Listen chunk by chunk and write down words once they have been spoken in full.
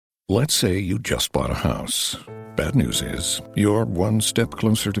Let's say you just bought a house. Bad news is, you're one step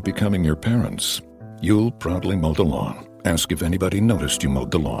closer to becoming your parents. You'll proudly mow the lawn, ask if anybody noticed you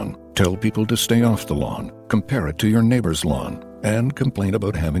mowed the lawn, tell people to stay off the lawn, compare it to your neighbor's lawn, and complain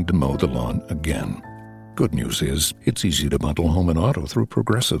about having to mow the lawn again. Good news is, it's easy to bundle home and auto through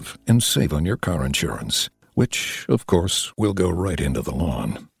Progressive and save on your car insurance, which, of course, will go right into the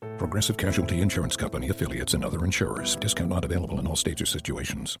lawn. Progressive Casualty Insurance Company, affiliates, and other insurers. Discount not available in all states or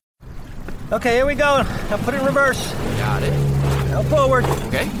situations. Okay, here we go. Now put it in reverse. Got it. Now forward.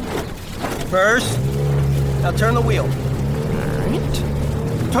 Okay. Reverse. Now turn the wheel. Alright.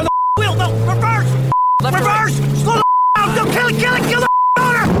 Turn the wheel! No! Reverse! Left reverse! Slow the down! Don't kill it! Kill the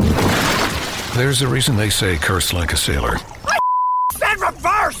owner! There's a reason they say curse like a sailor. I said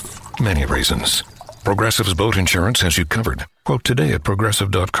reverse! Many reasons. Progressive's boat insurance has you covered. Quote today at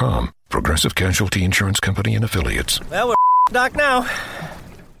Progressive.com. Progressive Casualty Insurance Company and affiliates. Well, we're docked now.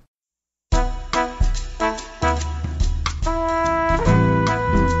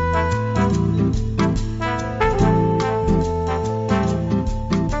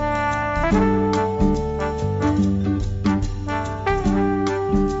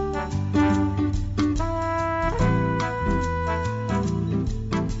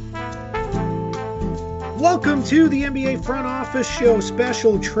 Welcome to the NBA Front Office Show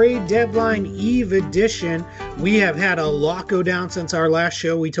special trade deadline eve edition. We have had a lot go down since our last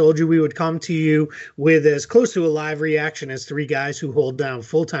show. We told you we would come to you with as close to a live reaction as three guys who hold down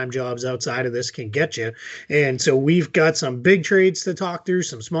full-time jobs outside of this can get you. And so we've got some big trades to talk through,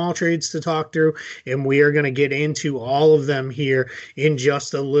 some small trades to talk through, and we are going to get into all of them here in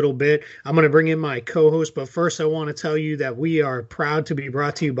just a little bit. I'm going to bring in my co-host, but first I want to tell you that we are proud to be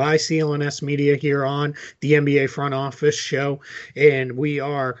brought to you by CLNS Media here on the NBA Front Office Show, and we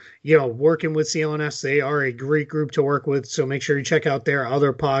are, working with CLNS. They are a great group to work with, so make sure you check out their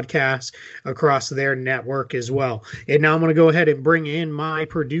other podcasts across their network as well. And now I'm going to go ahead and bring in my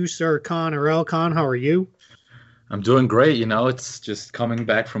producer, Con Arel. Con, how are you? I'm doing great. It's just coming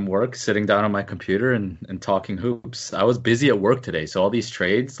back from work, sitting down on my computer and talking hoops. I was busy at work today, so all these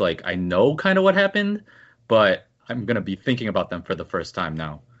trades, I know kind of what happened, but I'm going to be thinking about them for the first time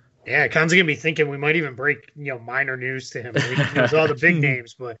now. Yeah, Con's going to be thinking we might even break, minor news to him. He knows all the big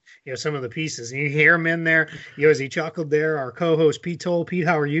names, but, some of the pieces. And you hear him in there, as he chuckled there, our co-host, Pete Toll. Pete,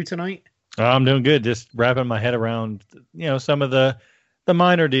 how are you tonight? I'm doing good. Just wrapping my head around, some of the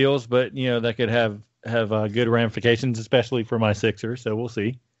minor deals, but, that could have good ramifications, especially for my Sixers. So we'll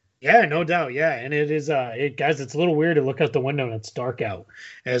see. Yeah, no doubt. Yeah, and it is, guys. It's a little weird to look out the window and it's dark out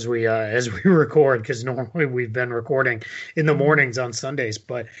as we record, because normally we've been recording in the mornings on Sundays,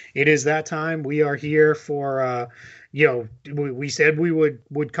 but it is that time. We are here for, we said we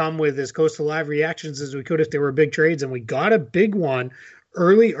would come with as close to live reactions as we could if there were big trades, and we got a big one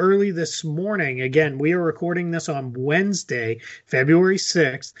early this morning. Again, we are recording this on Wednesday, February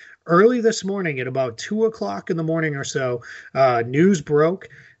 6th. Early this morning at about 2 o'clock in the morning or so, news broke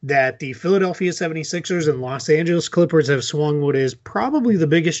that the Philadelphia 76ers and Los Angeles Clippers have swung what is probably the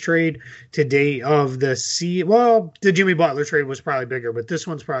biggest trade to date of the season. Well, the Jimmy Butler trade was probably bigger, but this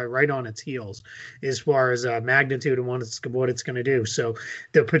one's probably right on its heels as far as magnitude and what it's going to do. So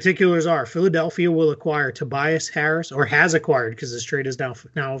the particulars are Philadelphia will acquire Tobias Harris, or has acquired, because this trade is now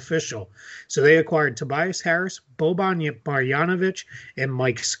official. So they acquired Tobias Harris, Boban Marjanovic, and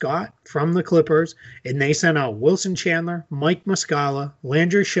Mike Scott from the Clippers, and they sent out Wilson Chandler, Mike Muscala,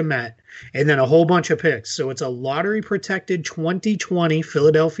 Landry Shamet, and then a whole bunch of picks. So it's a lottery-protected 2020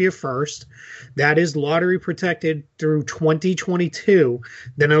 Philadelphia first. That is lottery-protected through 2022.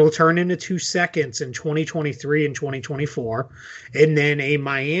 Then it'll turn into 2 seconds in 2023 and 2024. And then a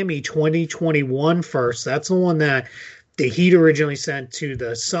Miami 2021 first. That's the one that the Heat originally sent to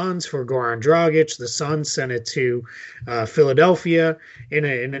the Suns for Goran Dragic. The Suns sent it to Philadelphia in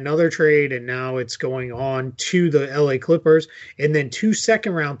another trade, and now it's going on to the LA Clippers. And then 2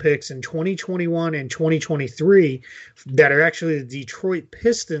 second-round picks in 2021 and 2023 that are actually the Detroit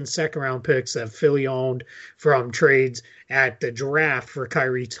Pistons second-round picks that Philly owned from trades at the draft for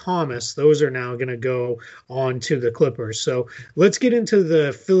Kyrie Thomas. Those are now going to go on to the Clippers. So let's get into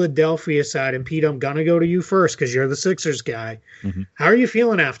the Philadelphia side. And Pete, I'm going to go to you first because you're the Sixers guy. Mm-hmm. How are you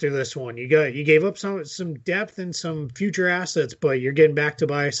feeling after this one? You gave up some depth and some future assets, but you're getting back to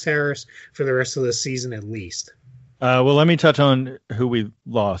Tobias Harris for the rest of the season at least. Well, let me touch on who we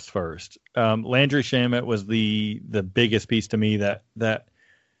lost first. Landry Shamet was the biggest piece to me that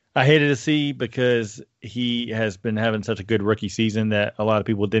I hated to see, because he has been having such a good rookie season that a lot of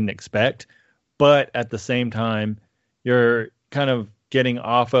people didn't expect. But at the same time, you're kind of getting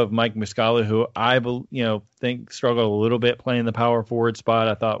off of Mike Muscala, who think struggled a little bit playing the power forward spot.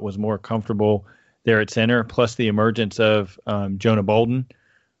 I thought was more comfortable there at center. Plus the emergence of Jonah Bolden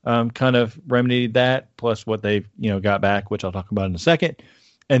kind of remedied that. Plus what they've got back, which I'll talk about in a second.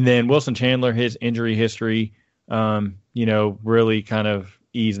 And then Wilson Chandler, his injury history, really kind of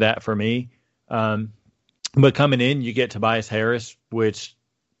eased that for me. But coming in, you get Tobias Harris, which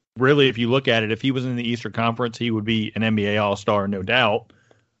really, if you look at it, if he was in the Eastern Conference, he would be an NBA All-Star, no doubt.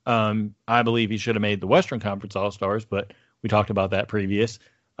 I believe he should have made the Western Conference All-Stars, but we talked about that previous.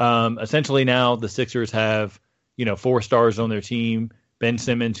 Essentially now the Sixers have, 4 stars on their team. Ben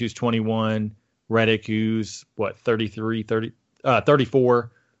Simmons, who's 21, Redick, who's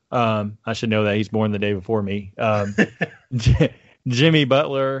 34. I should know that, he's born the day before me. Jimmy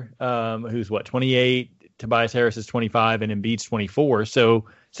Butler, who's 28, Tobias Harris is 25, and Embiid's 24. So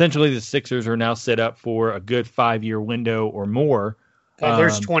essentially the Sixers are now set up for a good 5-year window or more.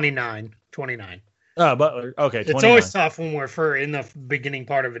 Butler's 29. Butler. Okay. 29. It's always tough when we're in the beginning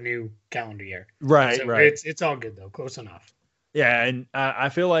part of a new calendar year. Right. So right. It's all good though. Close enough. Yeah. And I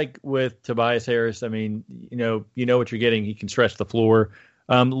feel like with Tobias Harris, I mean, you know what you're getting. He can stretch the floor.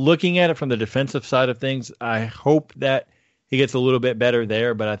 Looking at it from the defensive side of things, I hope that he gets a little bit better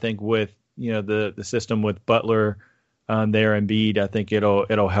there, but I think with, the system with Butler there and Embiid, I think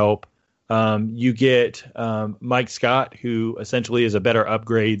it'll help. You get Mike Scott, who essentially is a better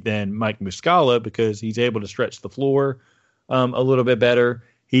upgrade than Mike Muscala because he's able to stretch the floor a little bit better.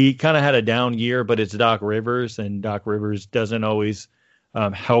 He kind of had a down year, but it's Doc Rivers, and Doc Rivers doesn't always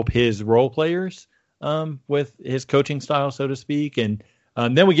help his role players with his coaching style, so to speak. And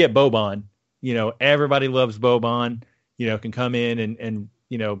then we get Boban. Everybody loves Boban. Can come in and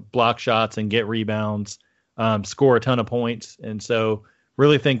block shots and get rebounds, score a ton of points. And so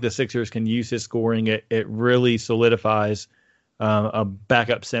really think the Sixers can use his scoring. It really solidifies a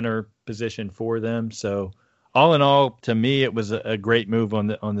backup center position for them. So all in all, to me, it was a great move on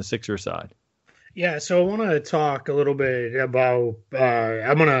the Sixers side. Yeah, so I want to talk a little bit about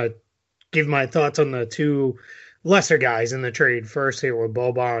I'm going to give my thoughts on the two lesser guys in the trade first here with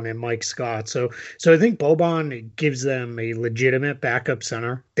Boban and Mike Scott. So I think Boban gives them a legitimate backup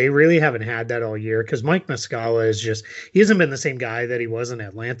center. They really haven't had that all year because Mike Muscala he hasn't been the same guy that he was in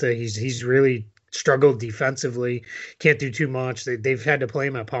Atlanta. He's really struggled defensively, can't do too much. They've had to play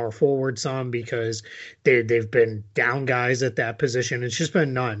him at power forward some because they've been down guys at that position. It's just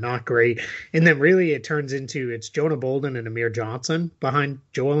been not great. And then really it turns into it's Jonah Bolden and Amir Johnson behind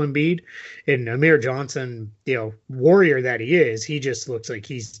Joel Embiid. And Amir Johnson, warrior that he is, he just looks like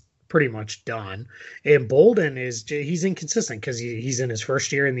he's pretty much done. And Bolden he's inconsistent because he's in his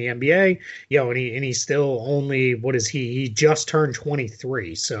first year in the NBA, and he's still only, he just turned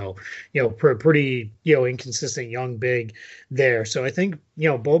 23. So, pretty, inconsistent young big there. So I think,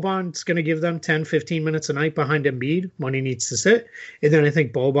 Boban's going to give them 10, 15 minutes a night behind Embiid when he needs to sit. And then I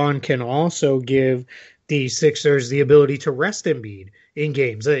think Boban can also give the Sixers the ability to rest Embiid in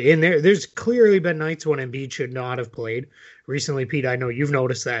games. And there's clearly been nights when Embiid should not have played recently. Pete, I know you've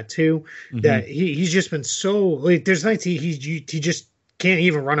noticed that too, that he's just been so, there's nights he just can't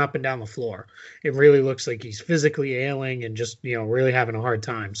even run up and down the floor. It really looks like he's physically ailing and just, really having a hard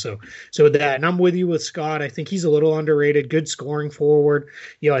time. So with that, and I'm with you with Scott. I think he's a little underrated, good scoring forward.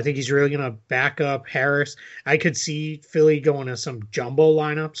 I think he's really going to back up Harris. I could see Philly going to some jumbo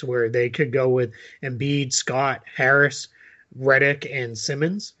lineups where they could go with Embiid, Scott, Harris, Redick, and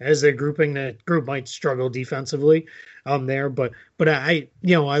Simmons as their grouping. That group might struggle defensively there, but I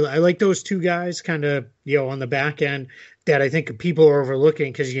like those two guys kind of, on the back end that I think people are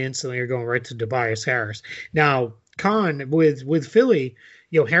overlooking because you instantly are going right to Tobias Harris. Now, with Philly,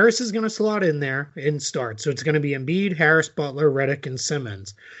 Harris is going to slot in there and start. So it's going to be Embiid, Harris, Butler, Redick, and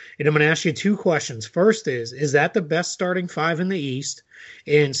Simmons. And I'm going to ask you two questions. First is that the best starting five in the East?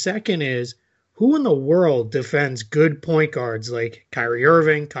 And second is, who in the world defends good point guards like Kyrie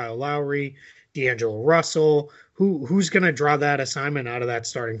Irving, Kyle Lowry, D'Angelo Russell? Who's going to draw that assignment out of that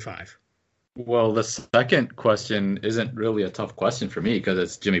starting five? Well, the second question isn't really a tough question for me because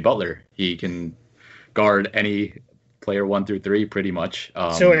it's Jimmy Butler. He can guard any player 1 through 3 pretty much.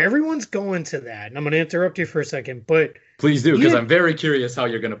 So everyone's going to that, and I'm going to interrupt you for a second, but please do, because I'm very curious how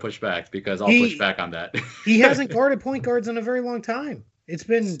you're going to push back, because I'll push back on that. He hasn't guarded point guards in a very long time. It's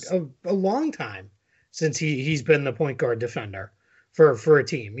been a long time since he's been the point guard defender for a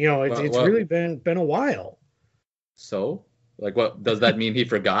team. It's really been a while. So, what does that mean? He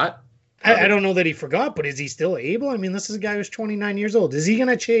forgot? I don't know that he forgot, but is he still able? I mean, this is a guy who's 29 years old. Is he going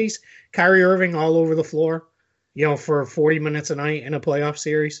to chase Kyrie Irving all over the floor, for 40 minutes a night in a playoff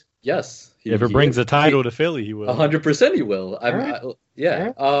series? Yes. If it brings a title to Philly, he will. 100% he will.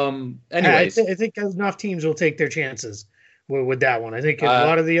 Yeah. Anyways. I think enough teams will take their chances with that one. I think a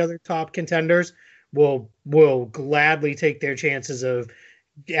lot of the other top contenders will gladly take their chances of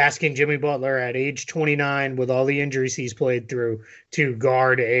asking Jimmy Butler at age 29 with all the injuries he's played through to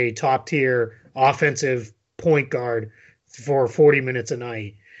guard a top tier offensive point guard for 40 minutes a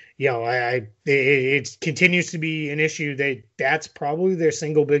night. It continues to be an issue. That's probably their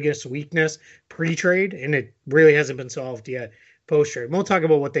single biggest weakness pre-trade, and it really hasn't been solved yet post-trade. We'll talk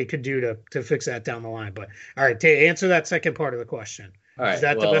about what they could do to fix that down the line. But all right, to answer that second part of the question, is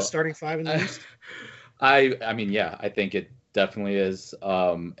that the best starting five in the East? I mean, yeah, I think it definitely is.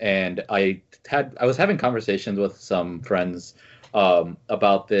 And I was having conversations with some friends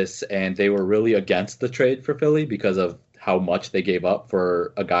about this, and they were really against the trade for Philly because of how much they gave up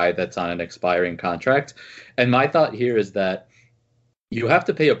for a guy that's on an expiring contract. And my thought here is that you have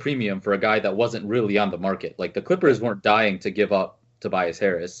to pay a premium for a guy that wasn't really on the market. Like, the Clippers weren't dying to give up Tobias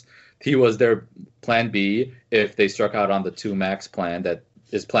Harris. He was their plan B if they struck out on the 2 max plan that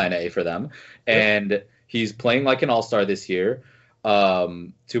is plan A for them. And he's playing like an all-star this year.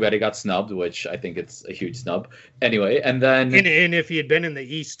 Too bad he got snubbed, which I think it's a huge snub. Anyway, and then and if he had been in the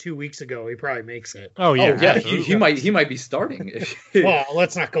East 2 weeks ago, he probably makes it. Oh yeah, he might be starting. Well,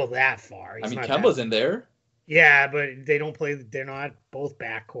 let's not go that far. Kemba's in there. Yeah, but they don't play. They're not both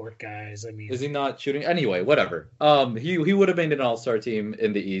backcourt guys. I mean, is he not shooting? Anyway, whatever. He would have made an all-star team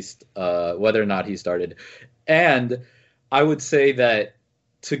in the East, whether or not he started. And I would say that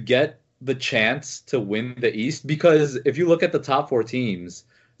to get the chance to win the East, because if you look at the top 4 teams,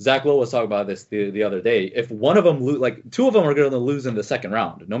 Zach Lowe was talking about this the other day. If one of them two of them are going to lose in the second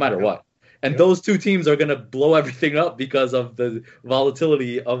round, no matter what. And those 2 teams are going to blow everything up because of the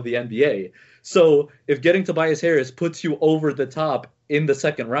volatility of the NBA. So if getting Tobias Harris puts you over the top in the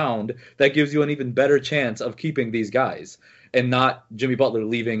second round, that gives you an even better chance of keeping these guys and not Jimmy Butler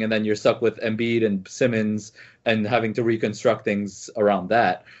leaving, and then you're stuck with Embiid and Simmons and having to reconstruct things around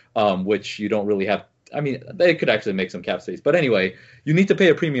that, which you don't really have. I mean, they could actually make some cap space. But anyway, you need to pay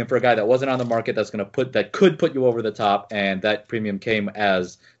a premium for a guy that wasn't on the market that could put you over the top, and that premium came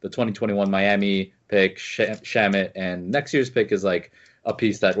as the 2021 Miami pick, Shamet, and next year's pick is like a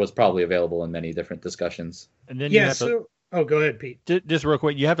piece that was probably available in many different discussions. And then go ahead, Pete. Just real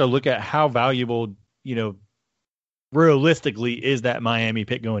quick, you have to look at how valuable, realistically is that Miami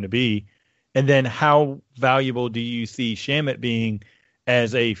pick going to be, and then how valuable do you see Shamet being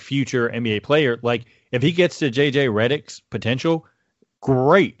as a future NBA player? Like, if he gets to JJ Redick's potential,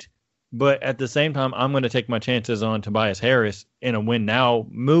 great. But at the same time, I'm going to take my chances on Tobias Harris in a win now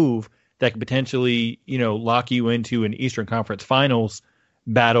move that could potentially, lock you into an Eastern Conference Finals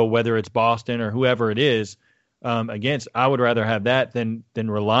battle, whether it's Boston or whoever it is, against. I would rather have that than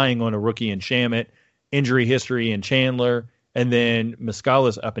relying on a rookie in Shamet, injury history in Chandler, and then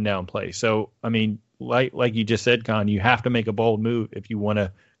Muscala's up and down play. So, I mean, like you just said, Con, you have to make a bold move if you want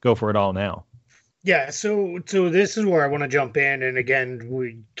to go for it all now. Yeah, so this is where I want to jump in, and again,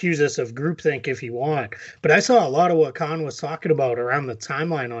 we accuse us of groupthink if you want, but I saw a lot of what Con was talking about around the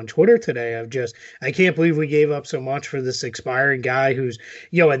timeline on Twitter today of just, I can't believe we gave up so much for this expiring guy who's,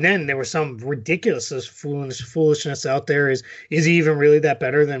 and then there was some ridiculous foolishness out there. Is he even really that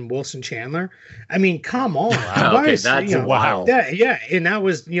better than Wilson Chandler? I mean, come on. Wow, okay, that's wild. Yeah, and that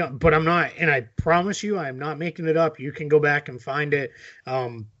was, but I'm not, and I promise you, I'm not making it up. You can go back and find it,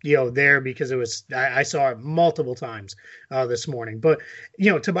 there, because it was, I saw it multiple times this morning. But,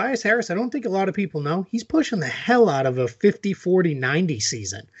 Tobias Harris, I don't think a lot of people know, he's pushing the hell out of a 50, 40, 90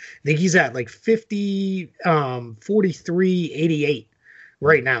 season. I think he's at like 50, 43, 88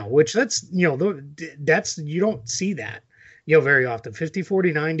 right now, which that's, that's, you don't see that, very often. 50,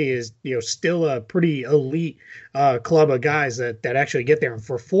 40, 90 is, still a pretty elite club of guys that actually get there. And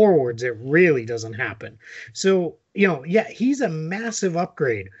for forwards, it really doesn't happen. So, he's a massive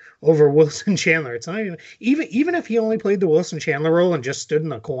upgrade over Wilson Chandler. It's not even if he only played the Wilson Chandler role and just stood in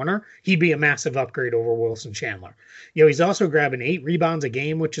the corner, he'd be a massive upgrade over Wilson Chandler. He's also grabbing 8 rebounds a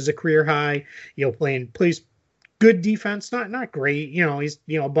game, which is a career high. Plays good defense, not great. He's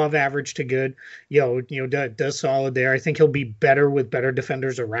above average to good. Does solid there. I think he'll be better with better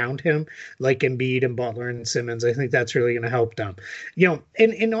defenders around him, like Embiid and Butler and Simmons. I think that's really going to help them.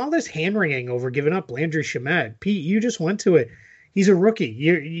 And all this hand wringing over giving up Landry Shamet. Pete, you just went to it. He's a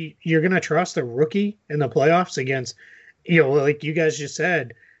rookie. You're going to trust a rookie in the playoffs against, like you guys just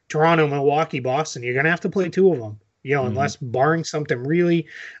said, Toronto, Milwaukee, Boston. You're going to have to play 2 of them. Unless barring something really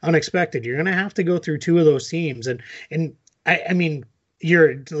unexpected, you're going to have to go through 2 of those teams. And I mean,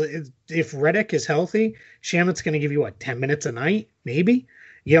 if Redick is healthy, Shamet's going to give you 10 minutes a night, maybe.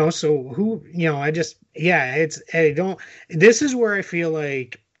 So who, I don't, this is where I feel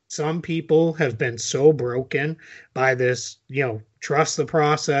like some people have been so broken by this, trust the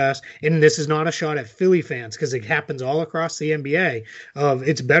process. And this is not a shot at Philly fans because it happens all across the NBA of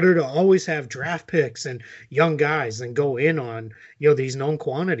it's better to always have draft picks and young guys than go in on, these known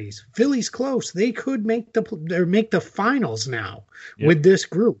quantities. Philly's close. They could make the finals now with this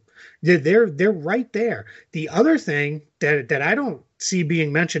group. They're right there. The other thing that I don't see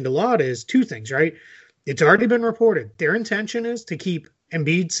being mentioned a lot is two things, right? It's already been reported. Their intention is to keep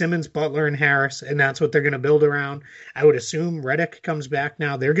Embiid, Simmons, Butler, and Harris, and that's what they're going to build around. I would assume Redick comes back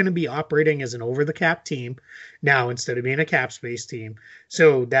now. They're going to be operating as an over-the-cap team now instead of being a cap space team.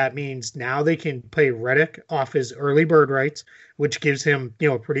 So that means now they can pay Redick off his early bird rights, which gives him,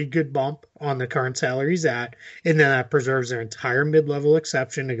 a pretty good bump on the current salary he's at. And then that preserves their entire mid-level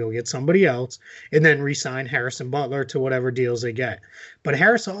exception to go get somebody else and then re-sign Harrison Butler to whatever deals they get. But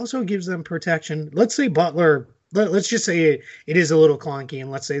Harris also gives them protection. Let's say Butler, let's just say it is a little clunky, and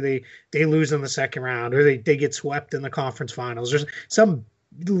let's say they lose in the second round or they get swept in the conference finals or some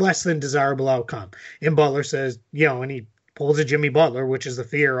less than desirable outcome. And Butler says, and he pulls a Jimmy Butler, which is the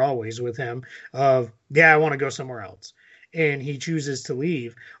fear always with him of, I want to go somewhere else. And he chooses to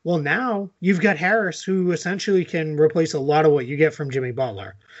leave. Well, now you've got Harris, who essentially can replace a lot of what you get from Jimmy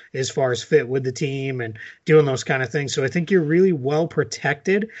Butler as far as fit with the team and doing those kind of things. So I think you're really well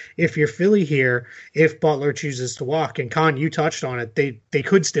protected if you're Philly here, if Butler chooses to walk. And Con, you touched on it. They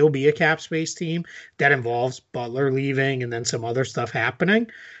could still be a cap space team that involves Butler leaving and then some other stuff happening.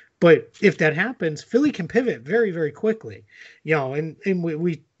 But if that happens, Philly can pivot very, very quickly. And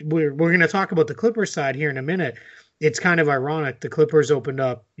we're going to talk about the Clippers side here in a minute. It's kind of ironic. The Clippers opened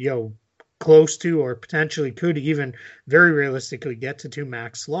up, close to or potentially could even very realistically get to 2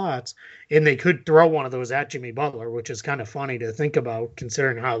 max slots, and they could throw one of those at Jimmy Butler, which is kind of funny to think about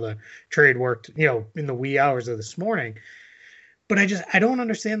considering how the trade worked, in the wee hours of this morning. But I don't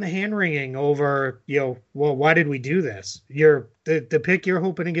understand the hand wringing over, well, why did we do this? The pick you're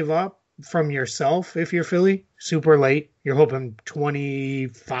hoping to give up from yourself if you're Philly, super late. You're hoping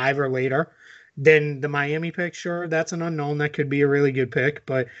 25 or later. Then the Miami pick, sure, that's an unknown. That could be a really good pick,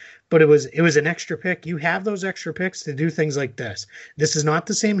 but it was an extra pick. You have those extra picks to do things like this. This is not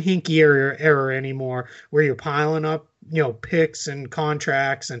the same Hinkie era anymore, where you're piling up, picks and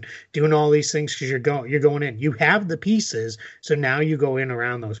contracts and doing all these things because you're going in. You have the pieces, so now you go in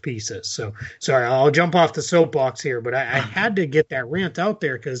around those pieces. So sorry, I'll jump off the soapbox here, but I had to get that rant out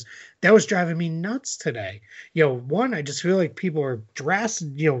there because that was driving me nuts today. One, I just feel like people are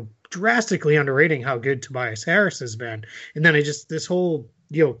drastically underrating how good Tobias Harris has been. And then this whole,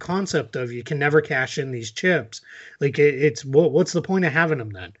 concept of you can never cash in these chips. Like it's what's the point of having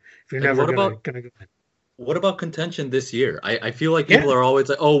them then? If you're never going to go in. What about contention this year? I feel like people are always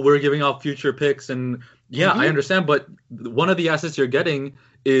like, oh, we're giving out future picks. And I understand. But one of the assets you're getting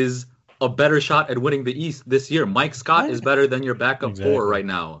is a better shot at winning the East this year. Mike Scott is better than your backup 4 right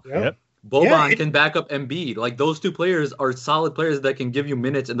now. Yep. Boban can back up Embiid. Like, those two players are solid players that can give you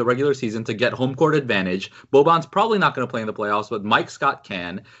minutes in the regular season to get home court advantage. Boban's probably not going to play in the playoffs, but Mike Scott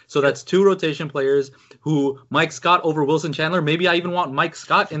can. So that's 2 rotation players who Mike Scott over Wilson Chandler. Maybe I even want Mike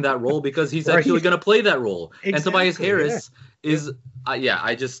Scott in that role because he's actually going to play that role. Exactly, and Tobias Harris is,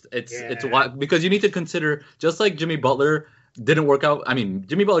 it's wild because you need to consider, just like Jimmy Butler didn't work out. I mean,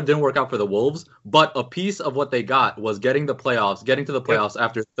 Jimmy Butler didn't work out for the Wolves, but a piece of what they got was getting to the playoffs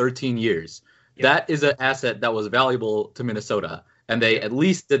after 13 years. Yep. That is an asset that was valuable to Minnesota, and they at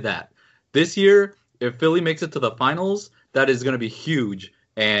least did that. This year, if Philly makes it to the finals, that is going to be huge,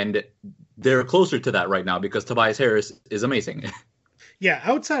 and they're closer to that right now because Tobias Harris is amazing. Yeah,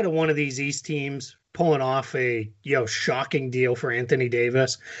 outside of one of these East teams pulling off a shocking deal for Anthony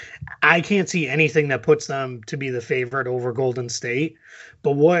Davis, I can't see anything that puts them to be the favorite over Golden State.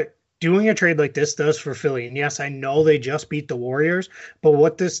 But what doing a trade like this does for Philly, and yes, I know they just beat the Warriors, but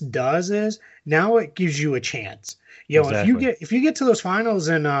what this does is now it gives you a chance. Exactly. if you get to those finals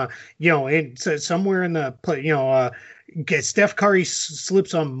and somewhere in the Steph Curry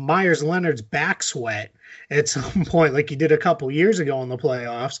slips on Myers Leonard's back sweat at some point, like he did a couple years ago in the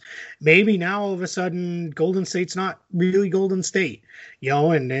playoffs, maybe now all of a sudden Golden State's not really Golden State,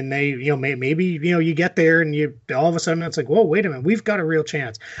 and they, maybe, you get there and you all of a sudden it's like, whoa, wait a minute, we've got a real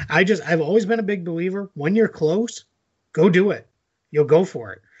chance. I've always been a big believer when you're close, go do it. You'll go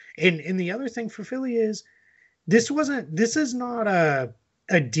for it. And the other thing for Philly is this is not a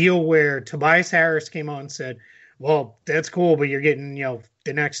deal where Tobias Harris came out and said, well, that's cool, but you're getting,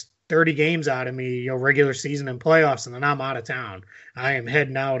 the next 30 games out of me, regular season and playoffs, and then I'm out of town. I am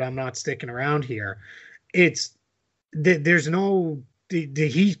heading out. I'm not sticking around here. There's no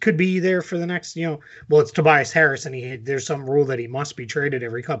he could be there for the next, well, it's Tobias Harris, and there's some rule that he must be traded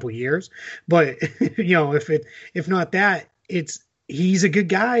every couple of years. But if not that, he's a good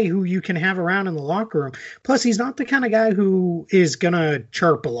guy who you can have around in the locker room. Plus, he's not the kind of guy who is going to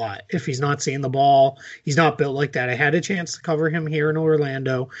chirp a lot if he's not seeing the ball. He's not built like that. I had a chance to cover him here in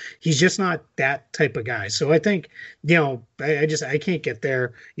Orlando. He's just not that type of guy. So I think, I can't get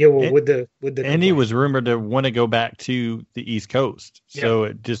there, with the. And he was rumored to want to go back to the East Coast. So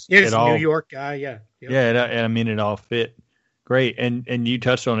it just, it's a New York guy. Yeah. Yep. Yeah. It all fit great. And you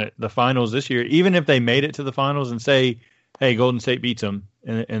touched on it, the finals this year, even if they made it to the finals and say, hey, Golden State beats them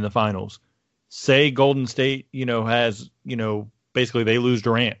in the finals. Say Golden State, has, basically they lose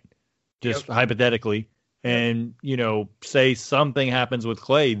Durant, just hypothetically, and, say something happens with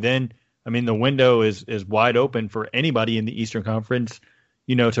Clay, then, the window is wide open for anybody in the Eastern Conference,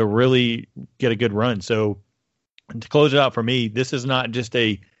 to really get a good run. So to close it out for me, this is not just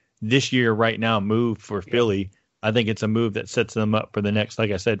a this year right now move for Philly. I think it's a move that sets them up for the next,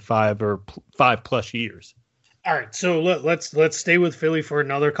 like I said, 5+ years. All right, so let's stay with Philly for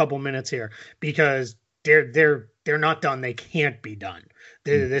another couple minutes here, because they're not done. They can't be done.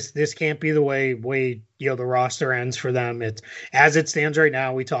 This can't be the way the roster ends for them. It's as it stands right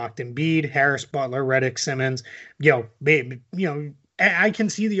now. We talked Embiid, Harris, Butler, Redick, Simmons. I can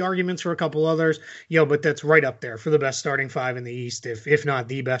see the arguments for a couple others, but that's right up there for the best starting five in the East, if not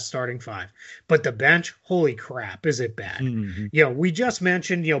the best starting five. But the bench, holy crap, is it bad? Mm-hmm. We just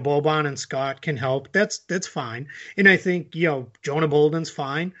mentioned, Boban and Scott can help. That's fine. And I think, Jonah Bolden's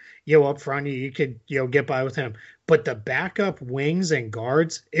fine. Up front, you could, get by with him. But the backup wings and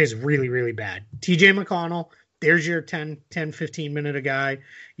guards is really, really bad. TJ McConnell, there's your 10, 15 minute a guy.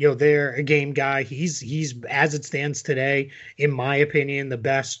 They're a game guy. He's as it stands today, in my opinion, the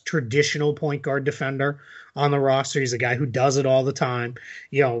best traditional point guard defender on the roster. He's a guy who does it all the time.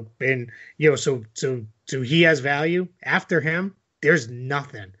 So he has value. After him, there's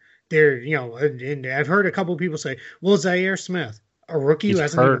nothing there. And I've heard a couple of people say, "Well, Zaire Smith, a rookie who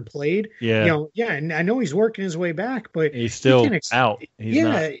hasn't even played." And I know he's working his way back, but he's still out.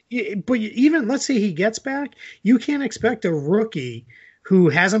 But even let's say he gets back, you can't expect a rookie who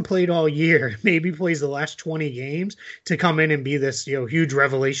hasn't played all year, maybe plays the last 20 games, to come in and be this huge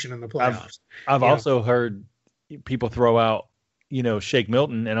revelation in the playoffs. I've also heard people throw out Shake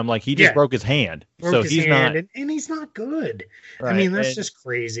Milton, and I'm like, he just broke his hand, so he's not, and he's not good. Right. That's just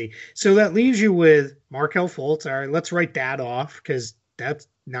crazy. So that leaves you with Markelle Fultz. All right, let's write that off because that's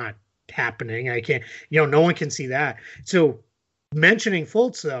not happening. I can't, no one can see that. So mentioning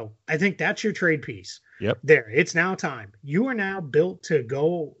Fultz, though, I think that's your trade piece. Yep. There, it's now time. You are now built to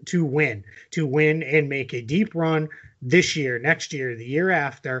go to win and make a deep run this year, next year, the year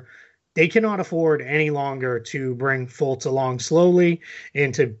after. They cannot afford any longer to bring Fultz along slowly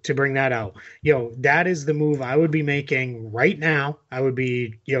and to bring that out. That is the move I would be making right now. I would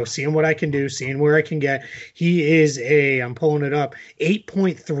be, seeing what I can do, seeing where I can get. He is I'm pulling it up,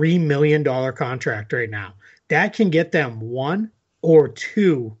 $8.3 million contract right now. That can get them one or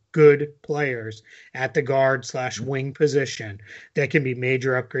two good players at the guard/wing position that can be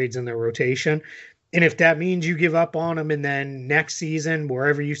major upgrades in their rotation. And if that means you give up on him and then next season,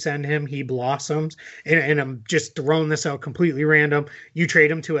 wherever you send him, he blossoms, and I'm just throwing this out completely random, you trade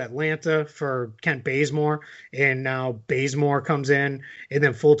him to Atlanta for Kent Bazemore, and now Bazemore comes in, and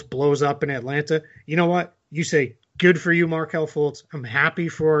then Fultz blows up in Atlanta. You know what? You say, good for you, Markelle Fultz. I'm happy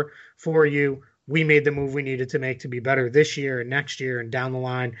for you. We made the move we needed to make to be better this year and next year and down the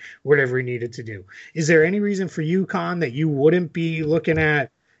line, whatever we needed to do. Is there any reason for you, Con, that you wouldn't be looking at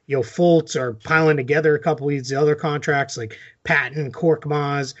Fultz or piling together a couple of these other contracts like Patton,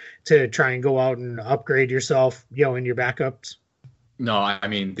 Korkmaz to try and go out and upgrade yourself, in your backups? No,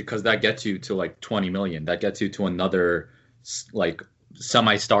 because that gets you to like 20 million. That gets you to another like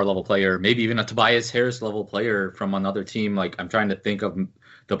semi-star level player, maybe even a Tobias Harris level player from another team. Like I'm trying to think of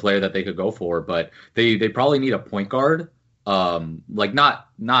the player that they could go for, but they probably need a point guard. Like not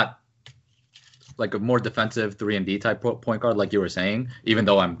like a more defensive 3-and-D type point guard, like you were saying, even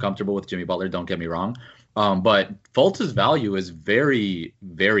though I'm comfortable with Jimmy Butler, don't get me wrong. But Fultz's value is very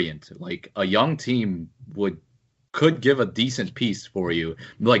variant. Like a young team could give a decent piece for you.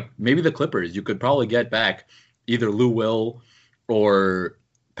 Like maybe the Clippers, you could probably get back either Lou Will or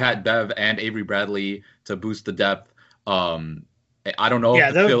Pat Bev and Avery Bradley to boost the depth. I don't know.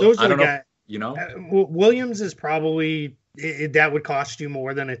 Yeah, those are the guys. Williams is probably that would cost you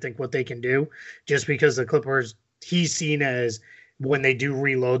more than I think what they can do, just because the Clippers, he's seen as when they do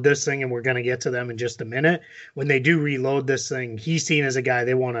reload this thing, and we're going to get to them in just a minute, when they do reload this thing, he's seen as a guy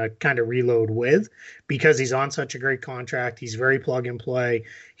they want to kind of reload with because he's on such a great contract. He's very plug and play.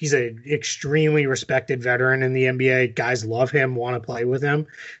 He's an extremely respected veteran in the NBA. Guys love him, want to play with him.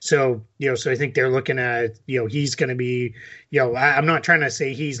 So, so I think they're looking at, he's going to be, I'm not trying to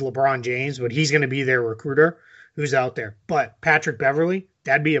say he's LeBron James, but he's going to be their recruiter who's out there. But Patrick Beverley,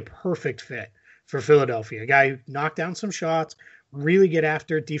 that'd be a perfect fit for Philadelphia. A guy who knocked down some shots, really get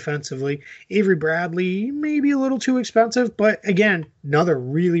after it defensively. Avery Bradley, maybe a little too expensive, but again, another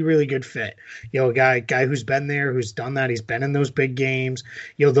really, really good fit. A guy who's been there, who's done that. He's been in those big games.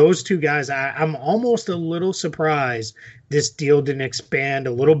 Those two guys, I'm almost a little surprised this deal didn't expand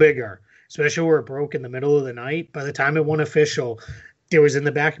a little bigger, especially where it broke in the middle of the night. By the time it went official, it was in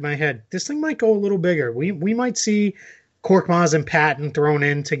the back of my head, this thing might go a little bigger. We might see Korkmaz and Patton thrown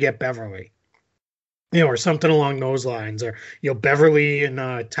in to get Beverly. Or something along those lines, or Beverly and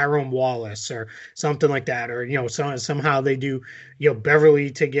Tyrone Wallace, or something like that, or somehow they do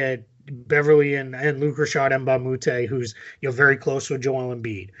Beverly to get Beverly and Luke Rashad Mbamute, who's very close with Joel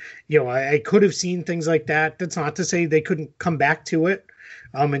Embiid. I could have seen things like that. That's not to say they couldn't come back to it,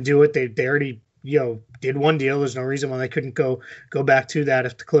 and do it. They already did one deal. There's no reason why they couldn't go back to that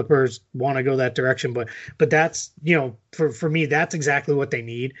if the Clippers want to go that direction. But that's, for me, that's exactly what they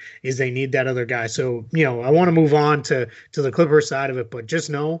need, is they need that other guy. So, I want to move on to the Clippers side of it, but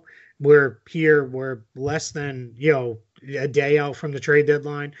just know we're less than, a day out from the trade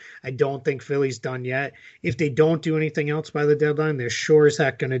deadline. I don't think Philly's done yet. If they don't do anything else by the deadline, they're sure as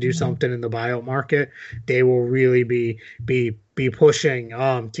heck going to do something in the buyout market. They will really be pushing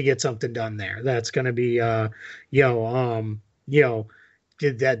to get something done there. That's going to be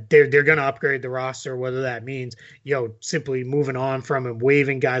that they're going to upgrade the roster, whether that means simply moving on from and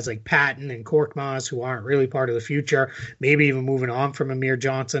waiving guys like Patton and Korkmaz, who aren't really part of the future, maybe even moving on from Amir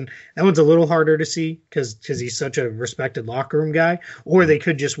Johnson. That one's a little harder to see because he's such a respected locker room guy. Or they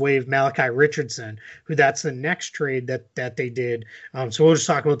could just waive Malachi Richardson, who that's the next trade that they did. So we'll just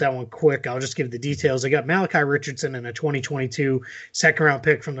talk about that one quick. I'll just give the details. They got Malachi Richardson and a 2022 second round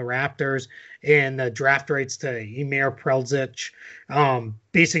pick from the Raptors, and the draft rights to Emir Prelzic.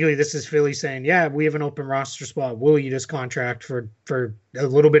 Basically, this is Philly saying, yeah, we have an open roster spot. We'll eat his contract for a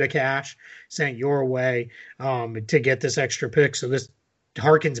little bit of cash, sent your way to get this extra pick. So this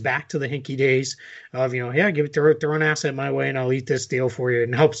harkens back to the Hinkie days of, give it, throw an asset my way and I'll eat this deal for you,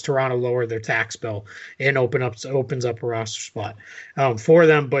 and helps Toronto lower their tax bill and opens up a roster spot for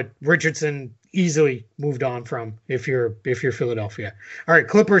them. But Richardson easily moved on from if you're Philadelphia. All right,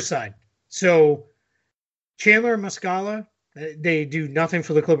 Clippers side. So Chandler and Muscala, they do nothing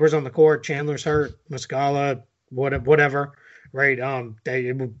for the Clippers on the court. Chandler's hurt, Muscala, whatever, right?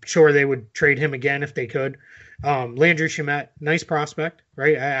 They would trade him again if they could. Landry Shamet, nice prospect,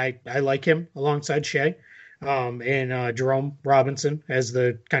 right? I like him alongside Shea, and Jerome Robinson as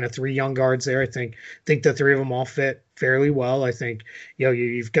the kind of three young guards there. I think the three of them all fit fairly well. I think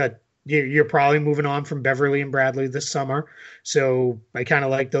you're probably moving on from Beverly and Bradley this summer. So I kind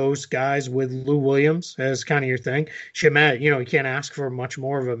of like those guys with Lou Williams as kind of your thing. Shamet, you can't ask for much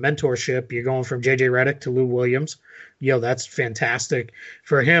more of a mentorship. You're going from JJ Redick to Lou Williams. That's fantastic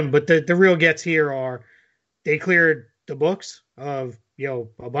for him. But the real gets here are they cleared the books of,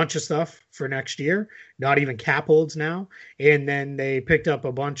 a bunch of stuff for next year, not even cap holds now. And then they picked up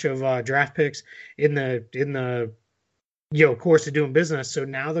a bunch of draft picks in the course of doing business. So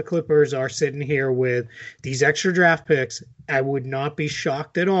now the Clippers are sitting here with these extra draft picks. I would not be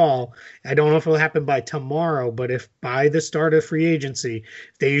shocked at all. I don't know if it'll happen by tomorrow, but if by the start of free agency,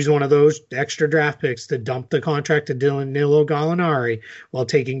 if they use one of those extra draft picks to dump the contract to Danilo Gallinari while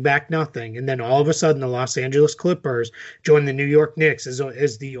taking back nothing, and then all of a sudden the Los Angeles Clippers join the New York Knicks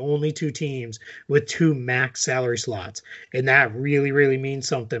as the only two teams with two max salary slots. And that really, really means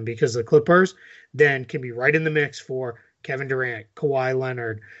something, because the Clippers then can be right in the mix for Kevin Durant, Kawhi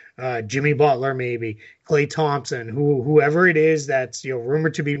Leonard, Jimmy Butler, maybe Klay Thompson, whoever it is that's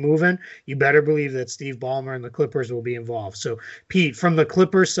rumored to be moving. You better believe that Steve Ballmer and the Clippers will be involved. So, Pete, from the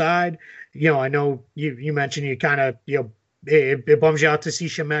Clippers side, I know you mentioned you kind of it bums you out to see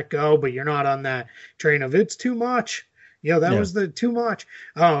Shamet go, but you're not on that train of it's too much. Was the too much.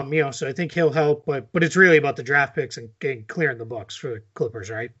 So I think he'll help, but it's really about the draft picks and clearing the books for the Clippers,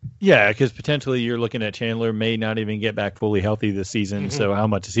 right? Yeah, because potentially you're looking at Chandler may not even get back fully healthy this season. Mm-hmm. So how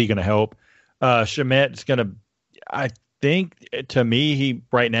much is he going to help? Shamet's going to, I think, to me, he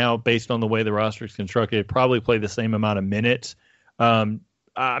right now, based on the way the roster is constructed, probably play the same amount of minutes. I'm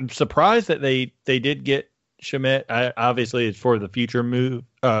surprised that they did get Shamet. Obviously, it's for the future move,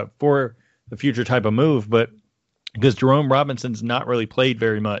 for the future type of move, but because Jerome Robinson's not really played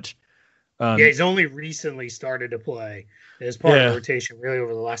very much. Yeah, he's only recently started to play as part of the rotation, really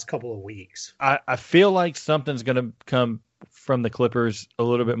over the last couple of weeks. I feel like something's going to come from the Clippers a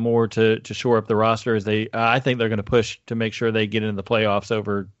little bit more to shore up the roster. As I think they're going to push to make sure they get into the playoffs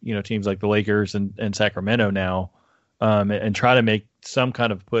over teams like the Lakers and Sacramento now, and try to make some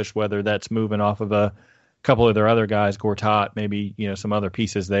kind of push, whether that's moving off of a couple of their other guys, Gortat, maybe some other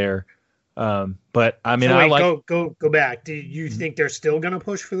pieces there. But I mean, go back. Do you think they're still going to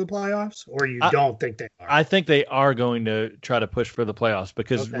push for the playoffs, or you don't think they are? I think they are going to try to push for the playoffs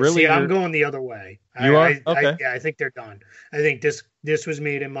because really, I'm going the other way. You are okay. I think they're done. I think this was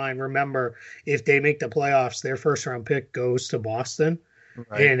made in mind. Remember, if they make the playoffs, their first round pick goes to Boston,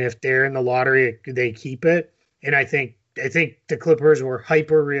 right. And if they're in the lottery, they keep it. And I think the Clippers were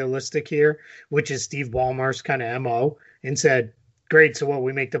hyper realistic here, which is Steve Ballmer's kind of MO, and said, great, so what,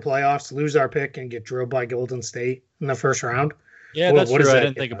 we make the playoffs, lose our pick, and get drilled by Golden State in the first round? Yeah, that's true. I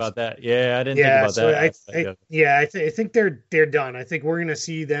didn't think about that. Yeah, I didn't think about that. I think they're done. I think we're going to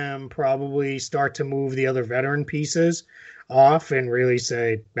see them probably start to move the other veteran pieces off and really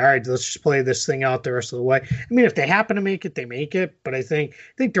say, all right, let's just play this thing out the rest of the way. I mean, if they happen to make it, they make it. But I think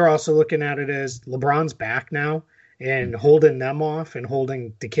they're also looking at it as LeBron's back now, and holding them off and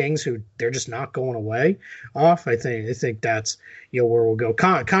holding the Kings, who they're just not going away, off. I think that's where we'll go.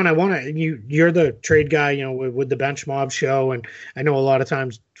 Con, I want to you're the trade guy, with the Bench Mob show, and I know a lot of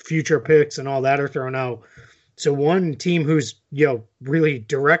times future picks and all that are thrown out. So one team who's really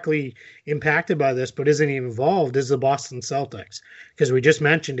directly impacted by this but isn't even involved is the Boston Celtics, because we just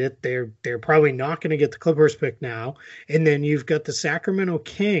mentioned it. They're probably not going to get the Clippers pick now, and then you've got the Sacramento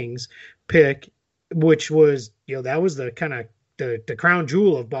Kings pick, which was, that was the kind of the crown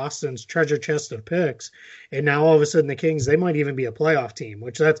jewel of Boston's treasure chest of picks. And now all of a sudden the Kings, they might even be a playoff team,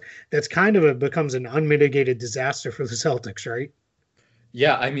 which that's kind of becomes an unmitigated disaster for the Celtics, right?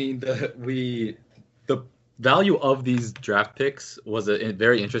 Yeah, I mean, the value of these draft picks was a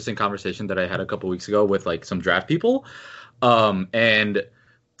very interesting conversation that I had a couple weeks ago with some draft people. And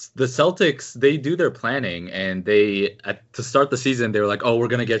the Celtics, they do their planning, and to start the season, they were like, oh, we're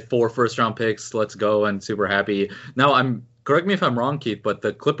going to get 4 first-round picks. Let's go, and super happy. Now, correct me if I'm wrong, Keith, but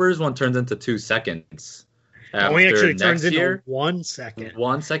the Clippers one turns into 2 seconds. Only actually turns into 1 second.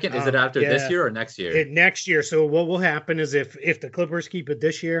 1 second? Is it after this year or next year? Next year. So what will happen is if the Clippers keep it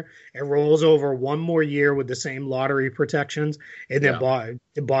this year, it rolls over 1 more year with the same lottery protections, and then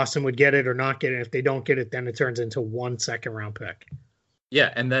Boston would get it or not get it. If they don't get it, then it turns into 1 second-round pick.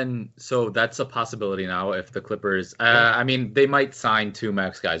 Yeah, and then so that's a possibility now if the Clippers. I mean, they might sign 2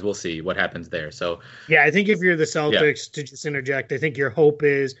 max guys. We'll see what happens there. So yeah, I think if you're the Celtics, to just interject, I think your hope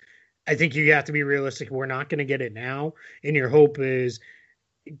is, I think you have to be realistic. We're not going to get it now, and your hope is,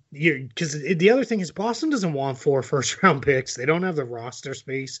 because the other thing is Boston doesn't want 4 first-round picks. They don't have the roster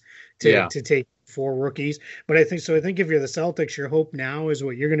space to take 4 rookies. But I think if you're the Celtics, your hope now is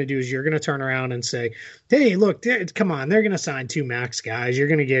what you're going to do is you're going to turn around and say, hey, look, come on, they're going to sign 2 max guys. You're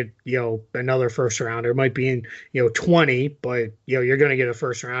going to get, another first rounder. It might be in, 20, but, you're going to get a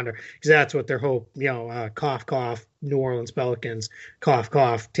first rounder, because that's what their hope, cough, cough, New Orleans Pelicans, cough,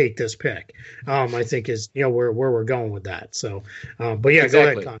 cough, take this pick. I think is, where we're going with that. So, but yeah,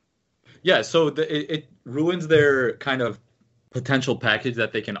 exactly. Go ahead, Con. Yeah. So it ruins their kind of potential package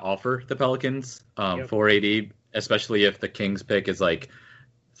that they can offer the Pelicans for AD, especially if the Kings pick is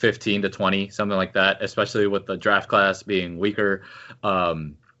 15 to 20, something like that, especially with the draft class being weaker.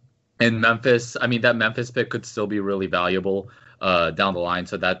 And Memphis, I mean, that Memphis pick could still be really valuable down the line.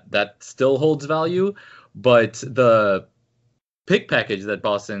 So that still holds value. But the pick package that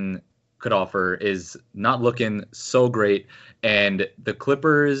Boston could offer is not looking so great. And the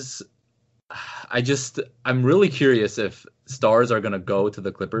Clippers, I'm really curious if stars are going to go to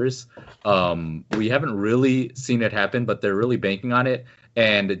the Clippers. We haven't really seen it happen, but they're really banking on it.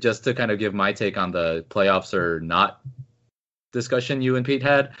 And just to kind of give my take on the playoffs or not discussion you and Pete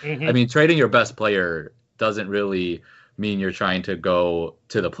had, I mean, trading your best player doesn't really mean you're trying to go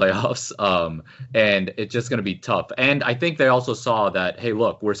to the playoffs. And it's just going to be tough. And I think they also saw that, hey,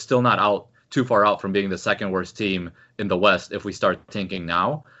 look, we're still not too far out from being the second worst team in the West if we start tanking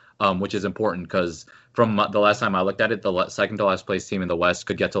now, which is important because from the last time I looked at it, the second to last place team in the West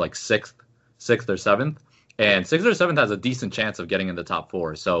could get to 6th or 7th. And 6th or 7th has a decent chance of getting in the top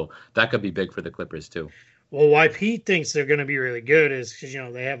 4. So that could be big for the Clippers too. Well, why Pete thinks they're going to be really good is because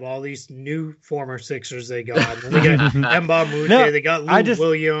they have all these new former Sixers they got. And they got Mbah Moute, No, they got Lou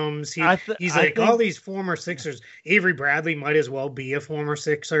Williams. He's like all these former Sixers. Avery Bradley might as well be a former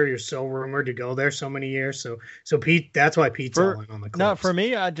Sixer. You're so rumored to go there so many years. So Pete, that's why Pete's all in on the Clips. No, for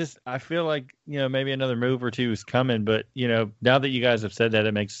me, I feel like maybe another move or two is coming. But now that you guys have said that,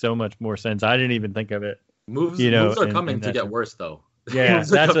 it makes so much more sense. I didn't even think of it. Moves are coming to get worse, though. Yeah,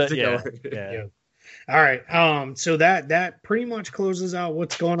 yeah. All right. So that pretty much closes out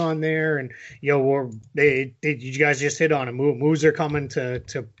what's going on there, and you guys just hit on it. Moves are coming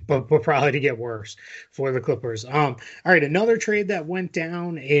but probably to get worse for the Clippers. All right. Another trade that went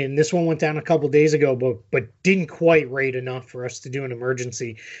down, and this one went down a couple days ago, but didn't quite rate enough for us to do an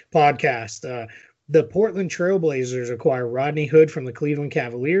emergency podcast. The Portland Trailblazers acquire Rodney Hood from the Cleveland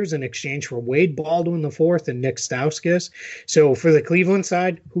Cavaliers in exchange for Wade Baldwin IV and Nick Stauskas. So for the Cleveland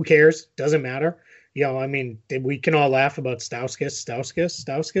side, who cares? Doesn't matter. We can all laugh about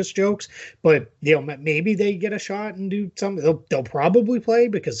Stauskas jokes, but maybe they get a shot and do something. They'll probably play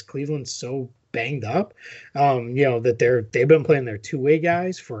because Cleveland's so banged up, that they've been playing their two-way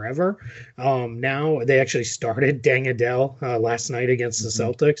guys forever. Now they actually started Deng Adele last night against the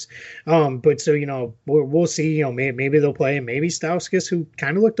Celtics. But so we'll see. Maybe they'll play, and maybe Stauskas, who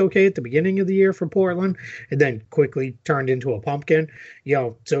kind of looked okay at the beginning of the year for Portland, and then quickly turned into a pumpkin.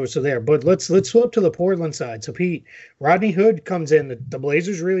 So there. But let's flip to the Portland side. So Pete, Rodney Hood comes in. The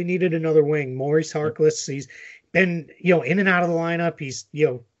Blazers really needed another wing. Maurice Harkless, he's been in and out of the lineup. He's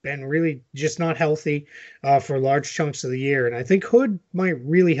been really just not healthy for large chunks of the year. And I think Hood might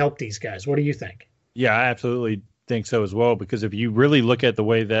really help these guys. What do you think? Yeah, I absolutely think so as well, because if you really look at the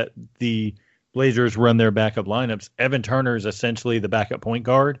way that the Blazers run their backup lineups, Evan Turner is essentially the backup point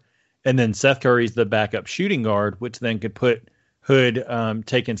guard, and then Seth Curry's the backup shooting guard, which then could put Hood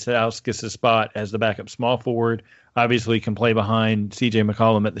taking Stauskas' spot as the backup small forward. Obviously can play behind C.J.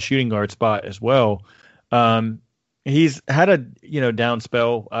 McCollum at the shooting guard spot as well. He's had a down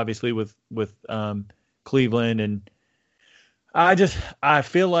spell, obviously with Cleveland, and I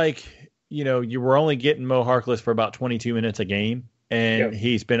feel like you were only getting Mo Harkless for about 22 minutes a game, and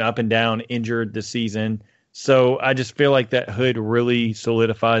he's been up and down injured this season. So I just feel like that Hood really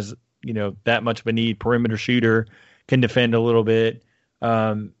solidifies that much of a need. Perimeter shooter, can defend a little bit.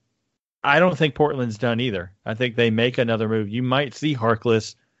 I don't think Portland's done either. I think they make another move. You might see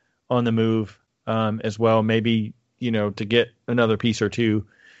Harkless on the move as well, maybe to get another piece or two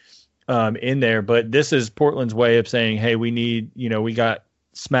in there. But this is Portland's way of saying, hey, we need, we got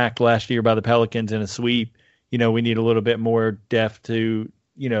smacked last year by the Pelicans in a sweep. We need a little bit more depth to,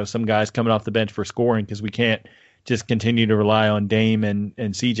 some guys coming off the bench for scoring, because we can't just continue to rely on Dame and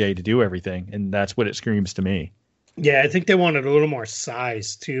CJ to do everything. And that's what it screams to me. Yeah, I think they wanted a little more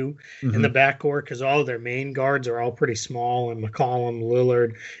size, too, in the backcourt, because all of their main guards are all pretty small, and McCollum,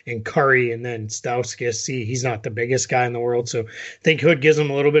 Lillard, and Curry, and then Stauskas. He's not the biggest guy in the world, so I think Hood gives him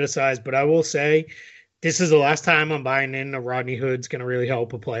a little bit of size. But I will say, this is the last time I'm buying in that Rodney Hood's going to really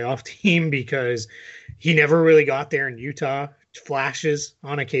help a playoff team, because he never really got there in Utah. Flashes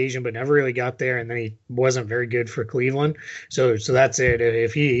on occasion, but never really got there, and then he wasn't very good for Cleveland. So that's it.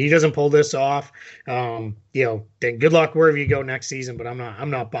 If he doesn't pull this off, then good luck wherever you go next season. But I'm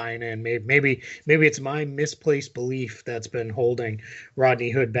not buying in. Maybe it's my misplaced belief that's been holding Rodney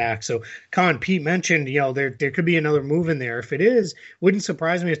Hood back. So Pete mentioned there could be another move in there. If it is, wouldn't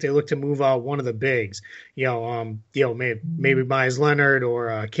surprise me if they look to move out one of the bigs. Maybe Myers Leonard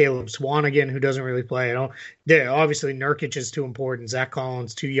or Caleb Swanigan, who doesn't really play. Obviously Nurkic is too important. Zach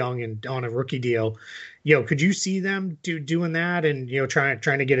Collins too young and on a rookie deal. Could you see them doing that and trying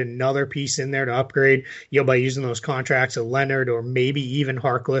to get another piece in there to upgrade by using those contracts of Leonard or maybe even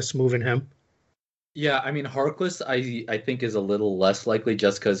Harkless, moving him? Yeah, I mean Harkless I think is a little less likely,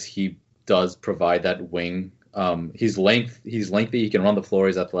 just because he does provide that wing. He's lengthy, he can run the floor,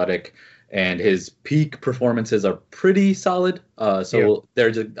 he's athletic, and his peak performances are pretty solid. I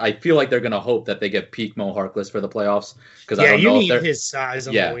feel like they're going to hope that they get peak Mo Harkless for the playoffs, because I don't know if they're his size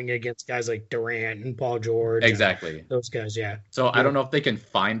on the wing against guys like Durant and Paul George. Exactly. Those guys, So I don't know if they can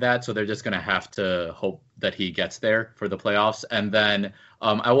find that, so they're just going to have to hope that he gets there for the playoffs. And then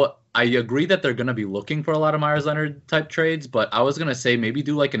I agree that they're going to be looking for a lot of Myers Leonard type trades, but I was going to say maybe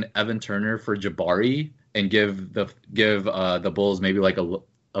do like an Evan Turner for Jabari and give the Bulls maybe like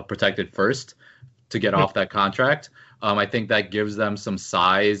a protected first to get off that contract. I think that gives them some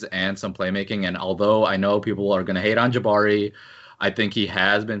size and some playmaking. And although I know people are going to hate on Jabari, I think he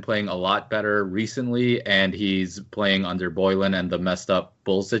has been playing a lot better recently, and he's playing under Boylan and the messed up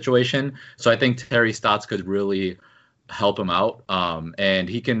Bulls situation. So I think Terry Stotts could really help him out. And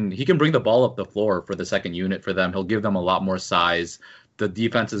he can bring the ball up the floor for the second unit for them. He'll give them a lot more size. The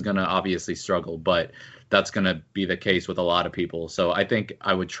defense is going to obviously struggle, but that's going to be the case with a lot of people. So I think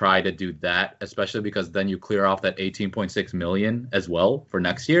I would try to do that, especially because then you clear off that 18.6 million as well for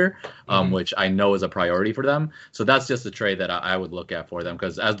next year, which I know is a priority for them. So that's just a trade that I would look at for them,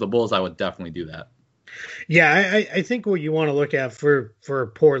 because as the Bulls, I would definitely do that. Yeah, I think what you want to look at for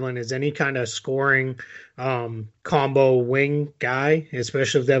Portland is any kind of scoring combo wing guy,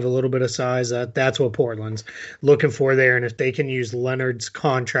 especially if they have a little bit of size. That's what Portland's looking for there. And if they can use Leonard's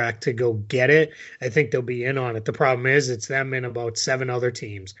contract to go get it, I think they'll be in on it. The problem is it's them and about 7 other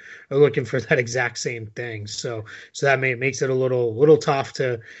teams are looking for that exact same thing. So that makes it a little tough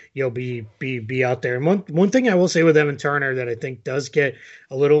to be out there. And one thing I will say with Evan Turner that I think does get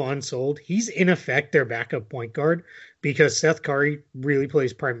a little unsold, he's in effect their backup point guard, because Seth Curry really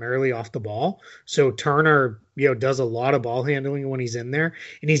plays primarily off the ball. So Turner, does a lot of ball handling when he's in there.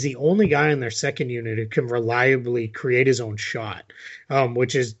 And he's the only guy in their second unit who can reliably create his own shot,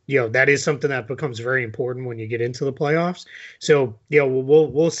 which is, that is something that becomes very important when you get into the playoffs. So,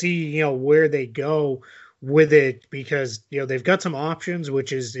 we'll see, where they go with it, because, they've got some options,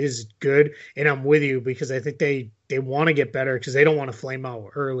 which is good. And I'm with you, because I think they want to get better, because they don't want to flame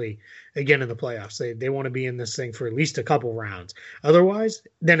out early again in the playoffs. They want to be in this thing for at least a couple rounds. Otherwise,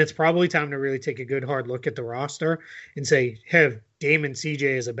 then it's probably time to really take a good hard look at the roster and say, have Dame and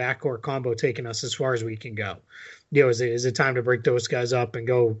CJ as a backcourt combo taken us as far as we can go? Is it time to break those guys up and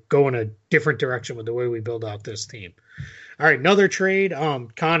go in a different direction with the way we build out this team? All right, another trade.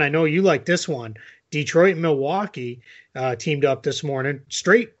 Con, I know you like this one. Detroit and Milwaukee teamed up this morning.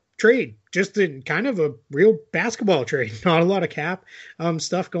 Straight trade, just in kind of a real basketball trade. Not a lot of cap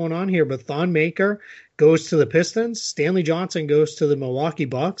stuff going on here, but Thon Maker goes to the Pistons. Stanley Johnson goes to the Milwaukee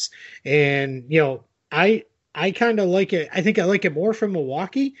Bucks. And, I kind of like it. I think I like it more from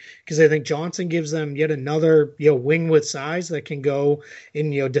Milwaukee, because I think Johnson gives them yet another, wing with size that can go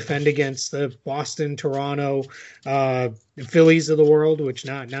and, defend against the Boston, Toronto, Phillies of the world, which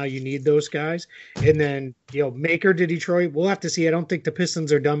now you need those guys. And then, Maker to Detroit, we'll have to see. I don't think the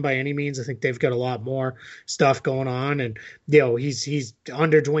Pistons are done by any means. I think they've got a lot more stuff going on. And, he's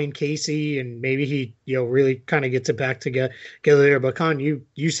under Dwayne Casey, and maybe he, really kind of gets it back together there. But Con,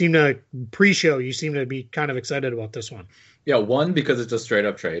 you seem to pre-show, you seem to be kind of excited about this one. Yeah, one, because it's a straight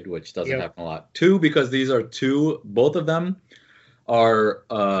up trade, which doesn't happen a lot. Two, because these are both of them were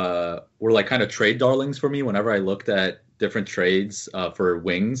like kind of trade darlings for me whenever I looked at different trades for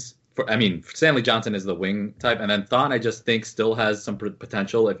wings. Stanley Johnson is the wing type, and then Thon I just think still has some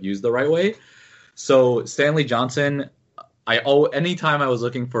potential if used the right way. So Stanley Johnson, anytime I was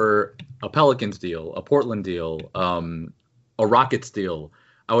looking for a Pelicans deal, a Portland deal, a Rockets deal,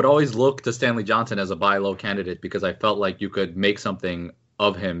 I would always look to Stanley Johnson as a buy low candidate, because I felt like you could make something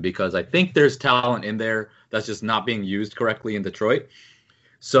of him, because I think there's talent in there that's just not being used correctly in Detroit.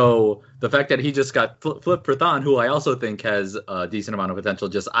 So the fact that he just got flipped for Thon, who I also think has a decent amount of potential,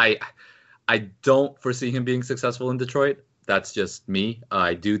 I don't foresee him being successful in Detroit. That's just me.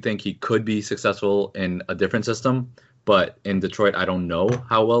 I do think he could be successful in a different system, but in Detroit, I don't know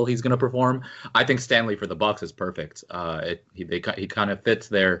how well he's going to perform. I think Stanley for the Bucks is perfect. He kind of fits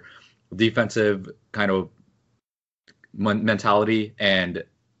their defensive kind of mentality, and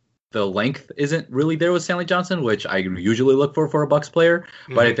the length isn't really there with Stanley Johnson, which I usually look for a Bucks player.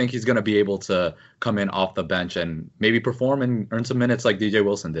 Mm-hmm. But I think he's going to be able to come in off the bench and maybe perform and earn some minutes like DJ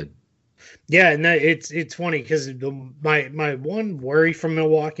Wilson did. Yeah, and it's funny, because my one worry from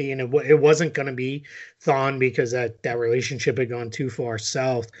Milwaukee, and it wasn't going to be Thon, because that relationship had gone too far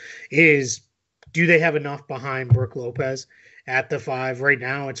south, is do they have enough behind Brook Lopez at the 5? Right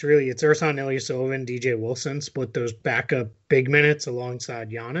now, it's Ersan Ilyasova and DJ Wilson split those backup big minutes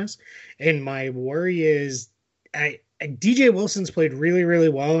alongside Giannis. And my worry is DJ Wilson's played really, really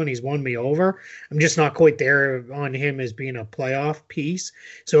well, and he's won me over. I'm just not quite there on him as being a playoff piece.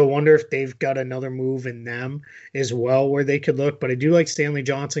 So I wonder if they've got another move in them as well where they could look. But I do like Stanley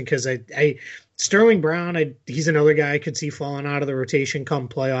Johnson, because Sterling Brown, he's another guy I could see falling out of the rotation come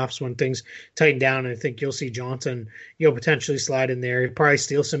playoffs when things tighten down. And I think you'll see Johnson, potentially slide in there. He'd probably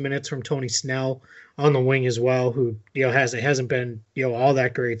steal some minutes from Tony Snell on the wing as well, who hasn't been all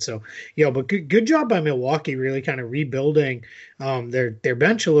that great. So but good job by Milwaukee, really kind of rebuilding their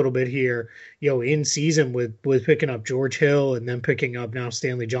bench a little bit here, in season with picking up George Hill and then picking up now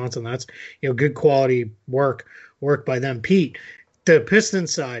Stanley Johnson. That's good quality work by them. Pete, the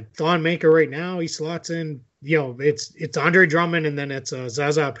Pistons side, Thon Maker right now, he slots in. It's Andre Drummond, and then it's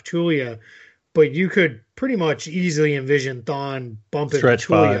Zaza Pachulia. But you could pretty much easily envision Thon bumping stretch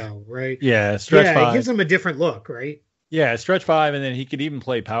Pachulia, 5. right? Yeah, stretch 5. It gives him a different look, right? Yeah, stretch five, and then he could even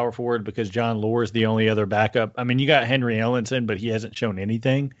play power forward because John Lore is the only other backup. I mean, you got Henry Ellenson, but he hasn't shown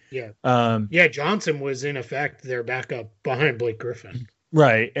anything. Yeah. Um, Yeah, Johnson was in effect their backup behind Blake Griffin.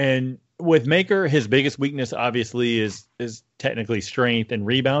 right. And with Maker, his biggest weakness obviously is technically strength and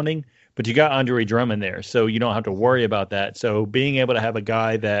rebounding, but you got Andre Drummond there, so you don't have to worry about that. So being able to have a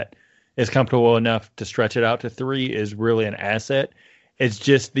guy that is comfortable enough to stretch it out to three is really an asset. It's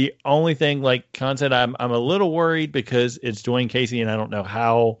just the only thing, like Con said, I'm a little worried because it's Dwayne Casey, and I don't know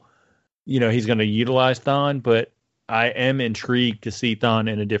how, he's going to utilize Thon, but I am intrigued to see Thon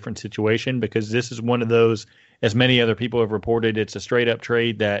in a different situation because this is one of those, as many other people have reported, it's a straight up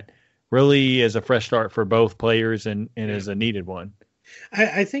trade that really is a fresh start for both players and is a needed one.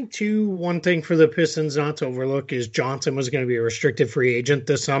 I think, too, one thing for the Pistons not to overlook is Johnson was going to be a restricted free agent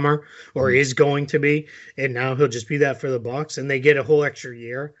this summer, or is going to be, and now he'll just be that for the Bucks, and they get a whole extra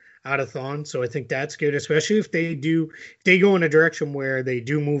year out of Thon. So I think that's good, especially if they go in a direction where they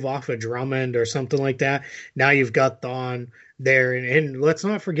do move off a Drummond or something like that. Now you've got Thon there, and let's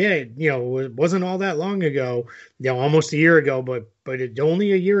not forget, it wasn't all that long ago, almost a year ago, but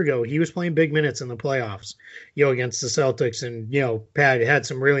only a year ago, he was playing big minutes in the playoffs, against the Celtics, and Pat had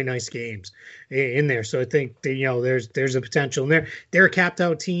some really nice games in there. So I think that, there's a potential, and they're a capped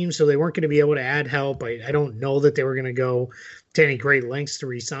out team, so they weren't going to be able to add help. I don't know that they were going to go to any great lengths to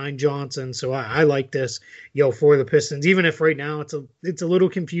re-sign Johnson. So I like this, for the Pistons, even if right now it's a little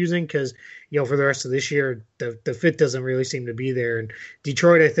confusing because, for the rest of this year, the fit doesn't really seem to be there. And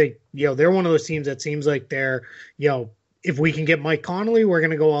Detroit, I think, they're one of those teams that seems like they're, if we can get Mike Conley, we're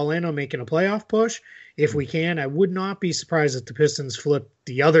going to go all in on making a playoff push. If we can, I would not be surprised if the Pistons flip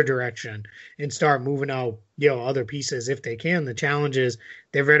the other direction and start moving out, other pieces if they can. The challenge is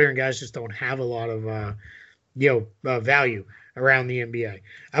their veteran guys just don't have a lot of, value around the NBA.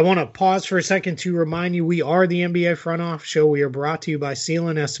 I want to pause for a second to remind you we are the NBA Front Office Show. We are brought to you by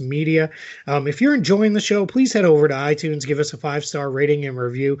CLNS Media. If you're enjoying the show, please head over to iTunes, give us a 5-star rating and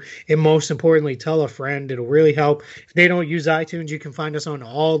review, and most importantly, tell a friend. It'll really help. If they don't use iTunes, you can find us on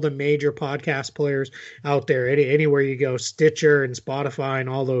all the major podcast players out there. Anywhere you go, Stitcher and Spotify and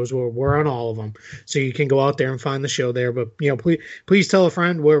all those, we're on all of them. So you can go out there and find the show there. But please tell a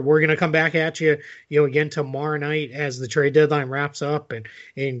friend. We're going to come back at you, again tomorrow night as the trade deadline wraps up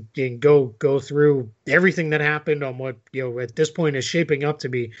and go through everything that happened on what at this point is shaping up to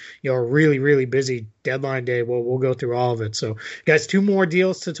be a really, really busy deadline day. We'll go through all of it. So guys, 2 more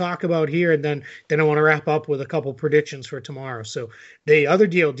deals to talk about here, and then I want to wrap up with a couple predictions for tomorrow. So the other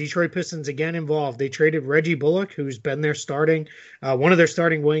deal, Detroit Pistons again involved. They traded Reggie Bullock, who's been their starting one of their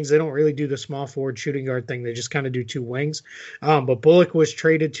starting wings. They don't really do the small forward shooting guard thing. They just kind of do 2 wings. But Bullock was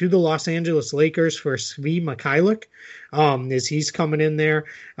traded to the Los Angeles Lakers for Svi Mikhailiuk. As he's coming in there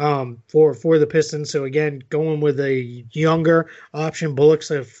for the Pistons. So again, going with a younger option. Bullock's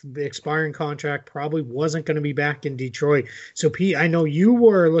expiring contract probably wasn't going to be back in Detroit. So Pete, I know you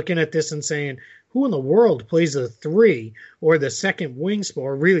were looking at this and saying, who in the world plays the 3 or the second wing spot,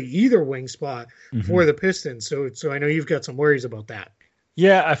 or really either wing spot for the Pistons? So I know you've got some worries about that.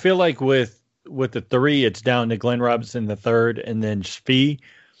 Yeah, I feel like with the 3, it's down to Glenn Robinson the third, and then Svi.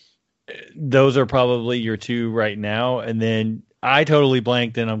 Those are probably your 2 right now. And then I totally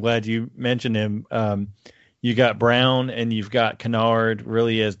blanked, and I'm glad you mentioned him. You got Brown and you've got Kennard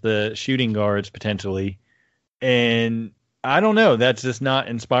really as the shooting guards potentially. And I don't know. That's just not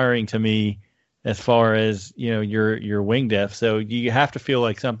inspiring to me as far as, your wing depth. So you have to feel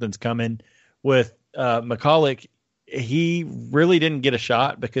like something's coming with McCulloch. He really didn't get a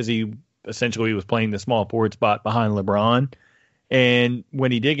shot because he essentially was playing the small forward spot behind LeBron. And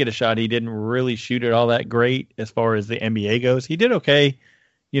when he did get a shot, he didn't really shoot it all that great as far as the NBA goes. He did okay,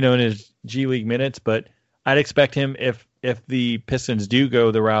 in his G League minutes, but I'd expect him if the Pistons do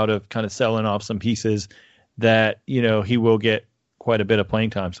go the route of kind of selling off some pieces that, he will get quite a bit of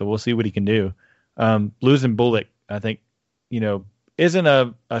playing time. So we'll see what he can do. Losing Bullock, I think, isn't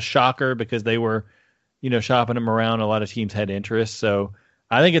a shocker because they were, shopping him around. A lot of teams had interest. So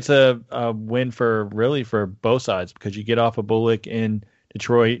I think it's a win for both sides because you get off a Bullock in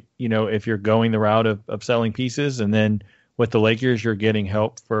Detroit, if you're going the route of selling pieces. And then with the Lakers, you're getting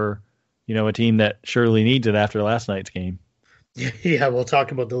help for, a team that surely needs it after last night's game. Yeah, we'll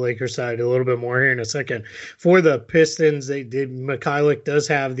talk about the Lakers side a little bit more here in a second. For the Pistons, Mikhailiuk does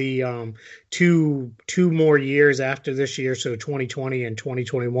have the two more years after this year, so 2020 and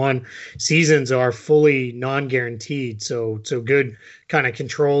 2021 seasons are fully non-guaranteed. So good kind of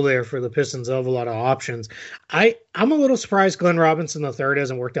control there for the Pistons of a lot of options. I'm a little surprised Glenn Robinson III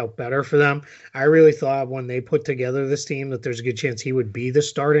hasn't worked out better for them. I really thought when they put together this team that there's a good chance he would be the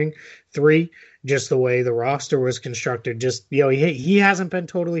starting three, just the way the roster was constructed. Just, he hasn't been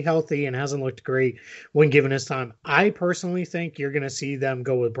totally healthy and hasn't looked great when given his time. I personally think you're going to see them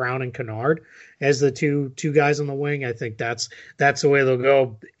go with Brown and Kennard as the two guys on the wing. I think that's the way they'll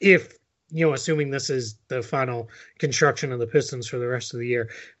go if, assuming this is the final construction of the Pistons for the rest of the year.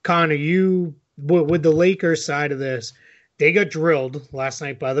 Connor, with the Lakers side of this, they got drilled last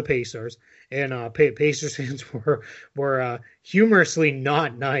night by the Pacers, and Pacers fans were humorously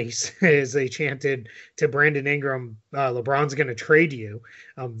not nice as they chanted to Brandon Ingram, "LeBron's going to trade you,"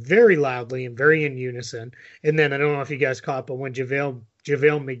 very loudly and very in unison. And then I don't know if you guys caught, but when JaVale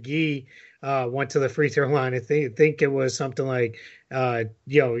McGee went to the free throw line, I think it was something like,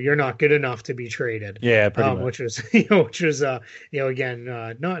 "You're not good enough to be traded." Yeah, pretty much. Which was again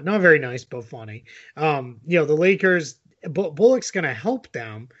not very nice but funny. The Lakers. Bullock's going to help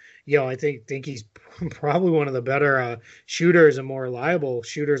them. I think he's probably one of the better shooters and more reliable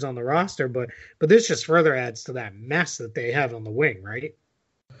shooters on the roster. But this just further adds to that mess that they have on the wing, right?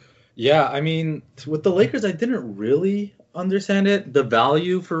 Yeah, I mean, with the Lakers, I didn't really understand it. The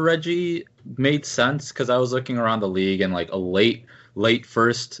value for Reggie made sense because I was looking around the league and like a late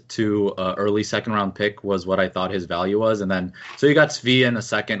first to early second round pick was what I thought his value was. And then, so you got Svi in a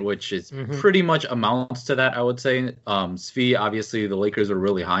second, which is pretty much amounts to that, I would say. Svi, obviously, the Lakers are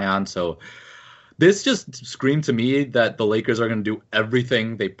really high on. So this just screamed to me that the Lakers are going to do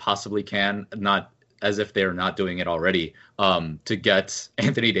everything they possibly can, not as if they're not doing it already, to get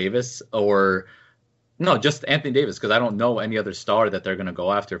Anthony Davis or... No, just Anthony Davis, because I don't know any other star that they're going to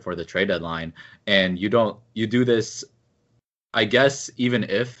go after for the trade deadline. And you do this, I guess, even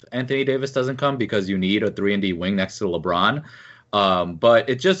if Anthony Davis doesn't come, because you need a 3-and-D wing next to LeBron. But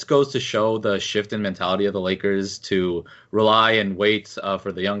it just goes to show the shift in mentality of the Lakers to rely and wait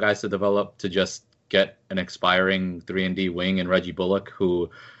for the young guys to develop, to just get an expiring 3-and-D wing in Reggie Bullock, who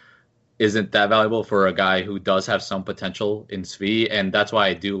isn't that valuable for a guy who does have some potential in Svi. And that's why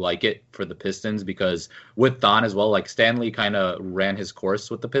I do like it for the Pistons, because with Thon as well, like Stanley kind of ran his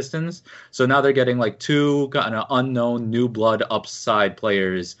course with the Pistons. So now they're getting like two kind of unknown new blood upside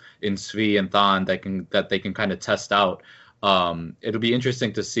players in Svi and Thon that they can kind of test out. It'll be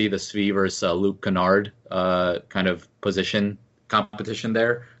interesting to see the Svi versus Luke Kennard kind of position competition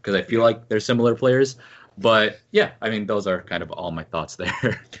there, because I feel like they're similar players. But yeah, I mean, those are kind of all my thoughts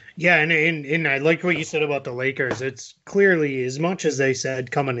there. Yeah, and I like what you said about the Lakers. It's clearly, as much as they said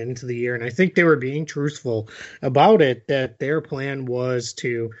coming into the year, and I think they were being truthful about it, that their plan was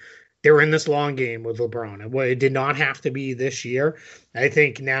they were in this long game with LeBron. It did not have to be this year. I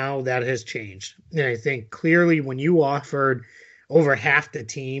think now that has changed. And I think clearly when you offered over half the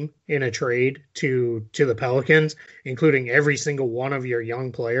team in a trade to the Pelicans, including every single one of your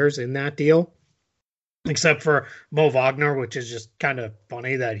young players in that deal, except for Mo Wagner, which is just kind of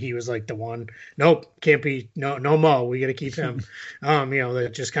funny that he was like the one. Nope, can't be. No Mo. We got to keep him.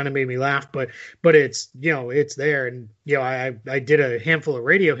 That just kind of made me laugh. But it's it's there, and I did a handful of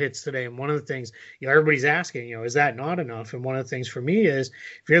radio hits today, and one of the things everybody's asking, is that not enough? And one of the things for me is,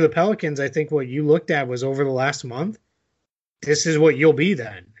 if you're the Pelicans, I think what you looked at was over the last month. This is what you'll be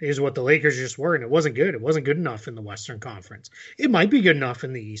then, is what the Lakers just were, and it wasn't good. It wasn't good enough in the Western Conference. It might be good enough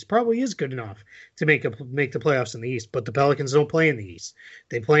in the East. Probably is good enough to make the playoffs in the East, but the Pelicans don't play in the East.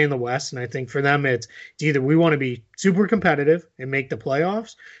 They play in the West, and I think for them it's either we want to be super competitive and make the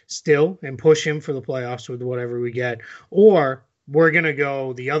playoffs still and push him for the playoffs with whatever we get, or we're going to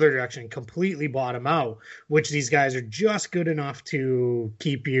go the other direction, completely bottom out, which these guys are just good enough to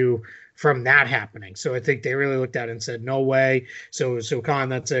keep you from that happening. So I think they really looked at it and said, no way. So Con,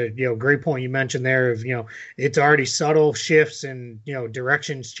 that's a great point you mentioned there of it's already subtle shifts and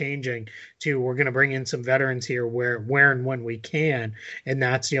directions changing to, we're going to bring in some veterans here where and when we can, and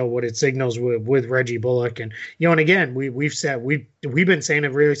that's what it signals with Reggie Bullock. And and again, we've been saying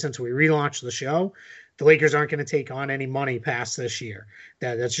it really since we relaunched the show. The Lakers aren't going to take on any money past this year.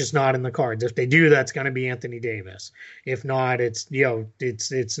 That's just not in the cards. If they do, that's going to be Anthony Davis. If not, it's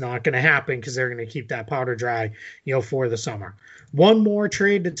not going to happen, because they're going to keep that powder dry, for the summer. One more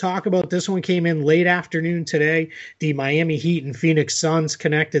trade to talk about. This one came in late afternoon today. The Miami Heat and Phoenix Suns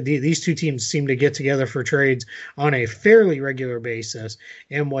connected. These two teams seem to get together for trades on a fairly regular basis.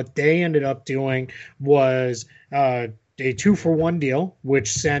 And what they ended up doing was a 2-for-1 deal,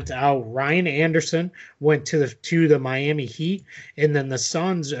 which sent out Ryan Anderson, went to the Miami Heat, and then the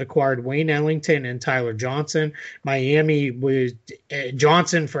Suns acquired Wayne Ellington and Tyler Johnson. Miami was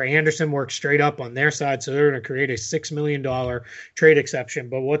Johnson for Anderson worked straight up on their side, so they're going to create a $6 million trade exception.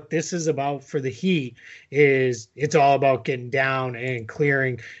 But what this is about for the Heat is it's all about getting down and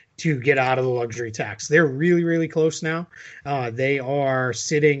clearing to get out of the luxury tax. They're really, really close now. They are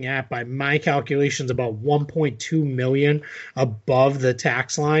sitting at, by my calculations, about 1.2 million above the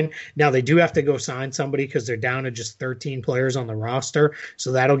tax line. Now they do have to go sign somebody because they're down to just 13 players on the roster,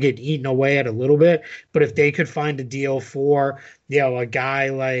 so that'll get eaten away at a little bit. But if they could find a deal for a guy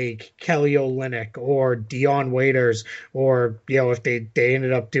like Kelly Olynyk or Dion Waiters, or if they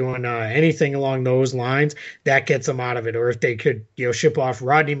ended up doing anything along those lines, that gets them out of it. Or if they could ship off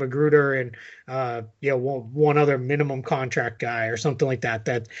Rodney Magruder and one other minimum contract guy or something like that,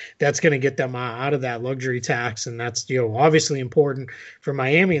 that's going to get them out of that luxury tax, and that's obviously important for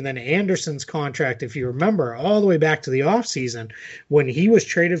Miami. And then Anderson's contract, if you remember, all the way back to the offseason when he was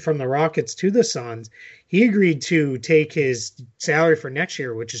traded from the Rockets to the Suns, he agreed to take his salary for next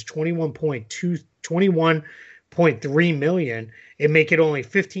year, which is 21.3 million, and make it only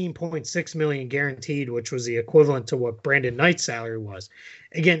 15.6 million guaranteed, which was the equivalent to what Brandon Knight's salary was.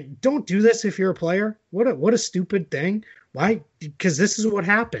 Again, don't do this if you're a player. What a stupid thing. Why? Because this is what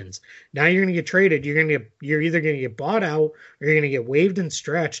happens. Now you're going to get traded. You're either going to get bought out or you're going to get waived and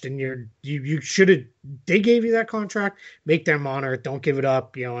stretched. And you should have. They gave you that contract. Make them honor it. Don't give it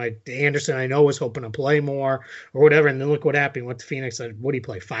up. Anderson, I know, was hoping to play more or whatever. And then look what happened. Went to Phoenix. What did he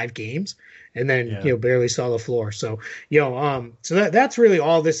play? 5 games, and then barely saw the floor. So so that's really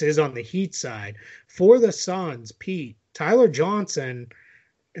all this is on the Heat side. For the Suns, Pete, Tyler Johnson.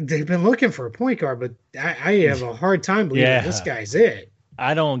 They've been looking for a point guard, but I have a hard time believing this guy's it.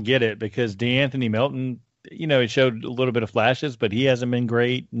 I don't get it because DeAnthony Melton, he showed a little bit of flashes, but he hasn't been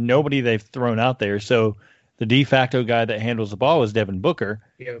great. Nobody they've thrown out there. So the de facto guy that handles the ball is Devin Booker.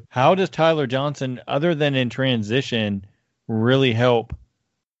 Yeah. How does Tyler Johnson, other than in transition, really help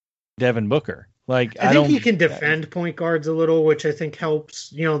Devin Booker? I think he can defend point guards a little, which I think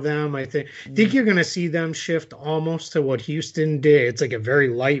helps, them. I think you're going to see them shift almost to what Houston did. It's like a very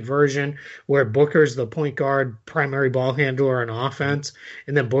light version where Booker's the point guard, primary ball handler on offense,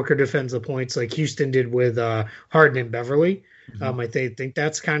 and then Booker defends the points like Houston did with Harden and Beverly. I think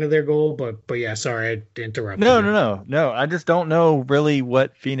that's kind of their goal, but yeah, sorry, I interrupted. No. I just don't know really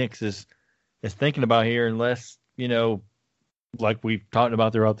what Phoenix is thinking about here, unless like we've talked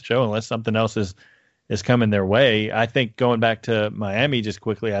about throughout the show, unless something else is coming their way. I think going back to Miami just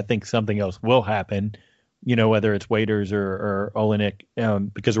quickly, I think something else will happen, whether it's Waiters or Olynyk,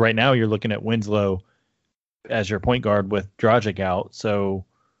 because right now you're looking at Winslow as your point guard with Dragic out. So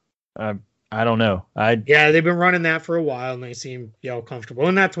I don't know. They've been running that for a while, and they seem comfortable.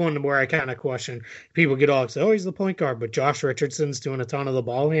 And that's one where I kind of question. People get all excited, he's the point guard, but Josh Richardson's doing a ton of the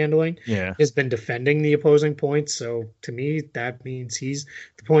ball handling. Yeah, has been defending the opposing points. So to me, that means he's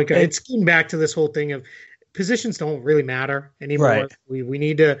the point guard. It's getting back to this whole thing of positions don't really matter anymore. Right. We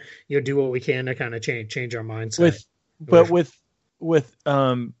need to do what we can to kind of change our mindset. With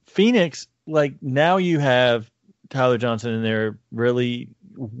Phoenix, now you have Tyler Johnson in there. Really,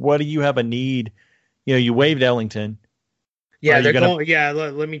 what do you have a need? You waived Ellington. Yeah, they're going. Yeah,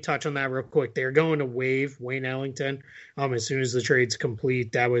 let me touch on that real quick. They're going to waive Wayne Ellington as soon as the trade's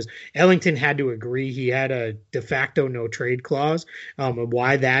complete. Ellington had to agree. He had a de facto no trade clause. And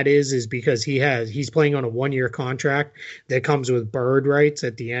why that is because he's playing on a 1-year contract that comes with bird rights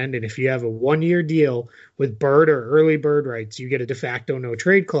at the end. And if you have a 1-year deal with bird or early bird rights, you get a de facto no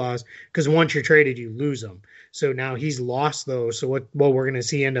trade clause because once you're traded, you lose them. So now he's lost those. So what we're going to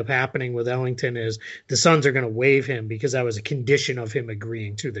see end up happening with Ellington is the Suns are going to waive him because that was a condition of him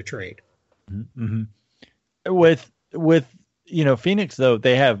agreeing to the trade. Mm-hmm. With Phoenix, though,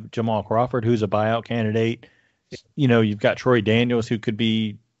 they have Jamal Crawford, who's a buyout candidate. You've got Troy Daniels, who could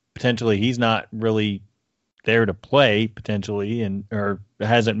be potentially, he's not really there to play potentially, or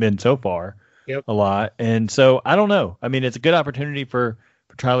hasn't been so far a lot. And so I don't know. I mean, it's a good opportunity for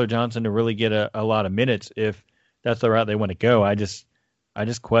Tyler Johnson to really get a lot of minutes if that's the route they want to go. I just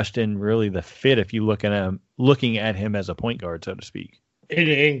question really the fit if you looking at him as a point guard, so to speak.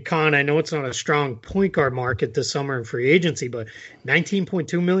 And Con, I know it's not a strong point guard market this summer in free agency, but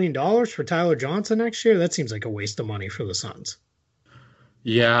 $19.2 million for Tyler Johnson next year, that seems like a waste of money for the Suns.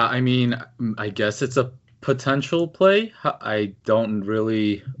 Yeah, I mean, I guess it's a potential play. I don't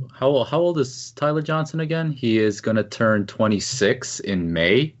really. How old is Tyler Johnson again? He is going to turn 26 in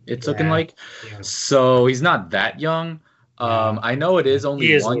May. It's looking like. Yeah. So he's not that young. I know it is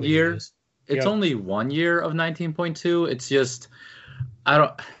only 1 year. it's only 1 year of 19.2. It's just, I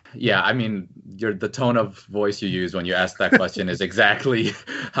don't, yeah, I mean, the tone of voice you use when you ask that question is exactly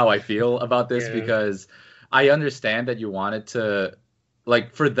how I feel about this, because I understand that you wanted to,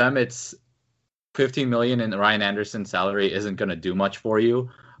 like, for them, it's 15 million in Ryan Anderson's salary isn't going to do much for you.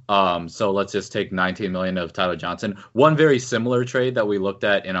 So let's just take 19 million of Tyler Johnson. One very similar trade that we looked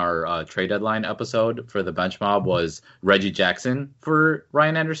at in our trade deadline episode for the bench mob was Reggie Jackson for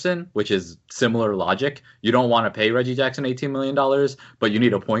Ryan Anderson, which is similar logic. You don't want to pay Reggie Jackson $18 million, but you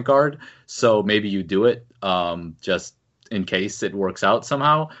need a point guard. So maybe you do it just in case it works out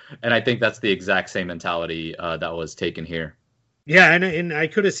somehow. And I think that's the exact same mentality that was taken here. Yeah, and I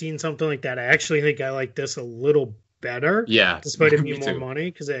could have seen something like that. I actually think I like this a little better. Yeah, despite it being more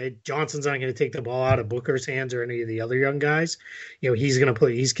money, because Johnson's not going to take the ball out of Booker's hands or any of the other young guys. He's going to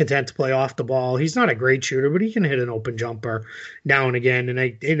play. He's content to play off the ball. He's not a great shooter, but he can hit an open jumper now and again. And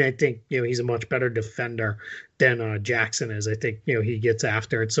I think he's a much better defender than Jackson is. I think he gets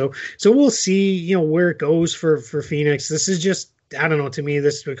after it. So we'll see where it goes for Phoenix. This is just, I don't know, to me,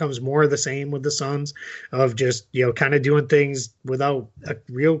 this becomes more of the same with the Suns of just, kind of doing things without a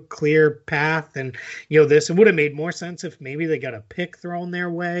real clear path. And, it would have made more sense if maybe they got a pick thrown their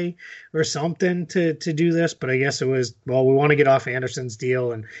way or something to do this. But I guess it was, well, we want to get off Anderson's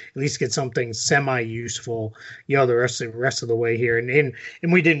deal and at least get something semi-useful, the rest of the way here.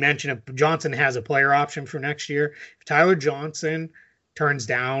 And we didn't mention it, Johnson has a player option for next year. If Tyler Johnson turns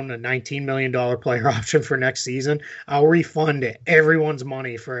down a $19 million player option for next season, I'll refund everyone's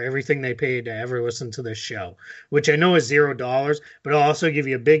money for everything they paid to ever listen to this show, which I know is $0, but I'll also give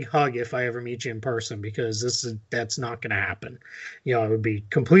you a big hug if I ever meet you in person, because that's not going to happen. I would be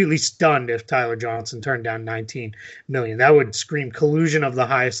completely stunned if Tyler Johnson turned down $19 million. That would scream collusion of the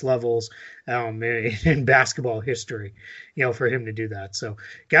highest levels in basketball history, for him to do that. So,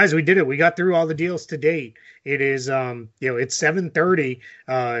 guys, we did it. We got through all the deals to date. It is, it's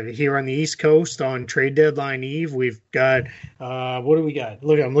 7:30 here on the East Coast on trade deadline eve. We've got, what do we got?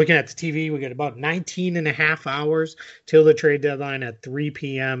 Look, I'm looking at the TV. We got about 19 and a half hours till the trade deadline at 3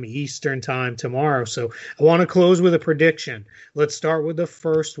 p.m. Eastern time tomorrow. So I want to close with a prediction. Let's start with the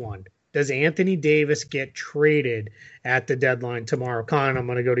first one. Does Anthony Davis get traded at the deadline tomorrow? Con, I'm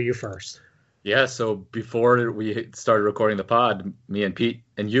going to go to you first. Yeah, so before we started recording the pod, me and Pete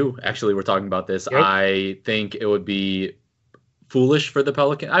and you actually were talking about this. Yep. I think it would be foolish for the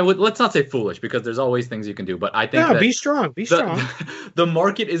Pelicans. Let's not say foolish, because there's always things you can do, but I think that be strong. The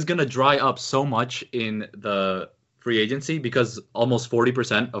market is going to dry up so much in the free agency, because almost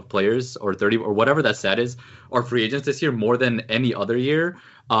 40% of players, or 30 or whatever that stat is, are free agents this year, more than any other year.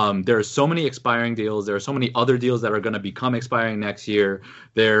 There are so many expiring deals. There are so many other deals that are going to become expiring next year.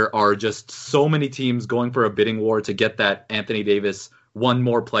 There are just so many teams going for a bidding war to get that Anthony Davis one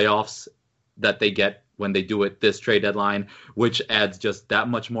more playoffs that they get when they do it this trade deadline, which adds just that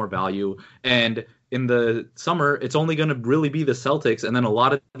much more value. And in the summer, it's only going to really be the Celtics, and then a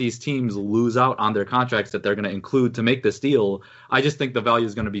lot of these teams lose out on their contracts that they're going to include to make this deal. I just think the value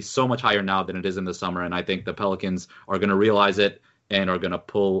is going to be so much higher now than it is in the summer, and I think the Pelicans are going to realize it and are going to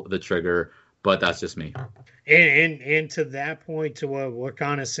pull the trigger, but that's just me. And to that point, to what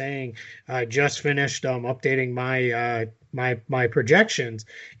Con is saying, just finished updating my projections,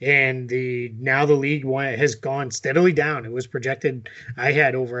 and now the league has gone steadily down. It was projected, I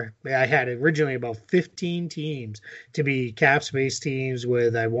had originally about 15 teams to be cap space teams,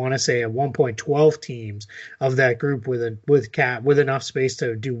 with, I want to say, at one point 12 teams of that group with enough space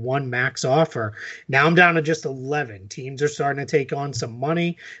to do one max offer. Now I'm down to just 11 teams. Are starting to take on some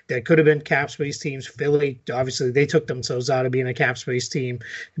money that could have been cap space teams. Philly, obviously, they took themselves out of being a cap space team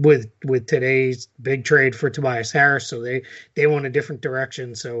with today's big trade for Tobias Harris, so they went a different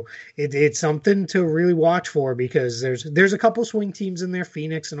direction. So it's something to really watch for, because there's a couple swing teams in there,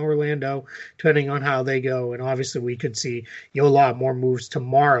 Phoenix and Orlando, depending on how they go. And obviously we could see a lot more moves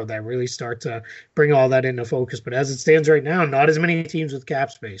tomorrow that really start to bring all that into focus. But as it stands right now, not as many teams with cap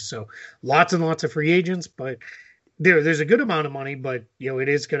space. So lots and lots of free agents, but there's a good amount of money, but it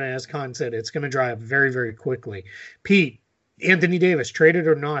is going to, as Con said, it's going to dry up very, very quickly. Pete, Anthony Davis, traded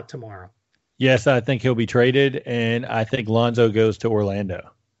or not tomorrow? Yes, I think he'll be traded, and I think Lonzo goes to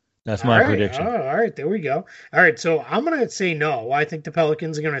Orlando. That's my prediction. Oh, all right, there we go. All right, so I'm going to say no. I think the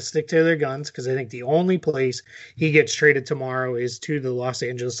Pelicans are going to stick to their guns, because I think the only place he gets traded tomorrow is to the Los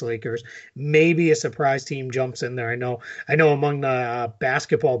Angeles Lakers. Maybe a surprise team jumps in there. I know among the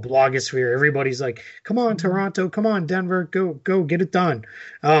basketball blogosphere, everybody's like, "Come on, Toronto! Come on, Denver! Go, get it done!"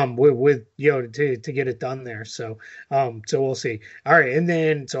 With to get it done there. So we'll see. All right, and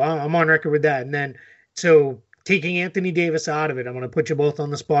then so I'm on record with that, and then so taking Anthony Davis out of it, I'm going to put you both on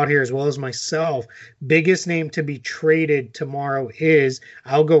the spot here as well as myself. Biggest name to be traded tomorrow is,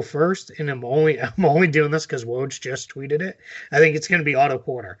 I'll go first, and I'm only doing this because Woj just tweeted it. I think it's going to be Otto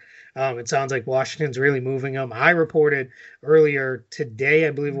Porter. It sounds like Washington's really moving him. I reported earlier today,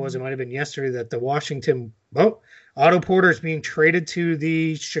 I believe it might have been yesterday, that the Otto Porter is being traded to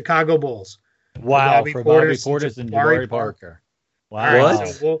the Chicago Bulls. Wow, for Bobby Portis and Jabari Parker. Wow. What?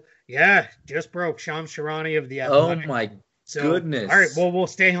 So just broke. Shams Charania of the Athletic. Oh my goodness! All right, well, we'll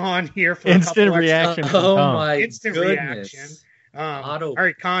stay on here for instant reaction. Oh my instant goodness! Reaction. Otto all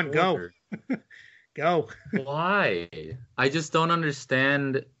right, Con, Porter. go. Why? I just don't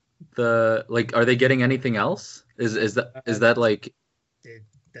understand the Are they getting anything else? Is that like?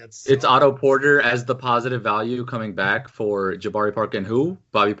 It's Otto Porter as the positive value coming back for Jabari Parker and who?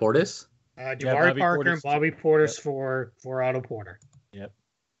 Bobby Portis? Jabari Parker and Bobby Portis for Otto Porter. Yep.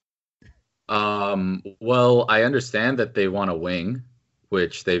 Well, I understand that they want a wing,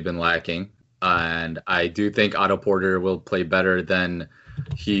 which they've been lacking, and I do think Otto Porter will play better than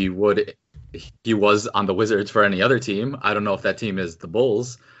he was on the Wizards for any other team. I don't know if that team is the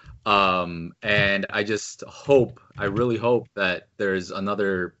Bulls. And I really hope that there's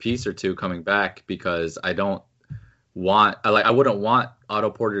another piece or two coming back, because I wouldn't want Otto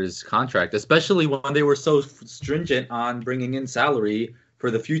Porter's contract, especially when they were so stringent on bringing in salary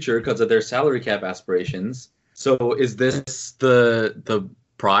for the future because of their salary cap aspirations. So is this the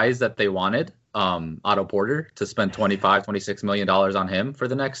prize that they wanted, Otto Porter, to spend $26 million on him for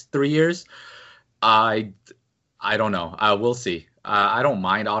the next 3 years? I don't know. We'll see. I don't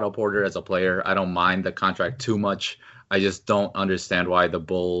mind Otto Porter as a player. I don't mind the contract too much. I just don't understand why the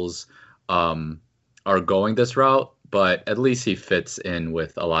Bulls are going this route. But at least he fits in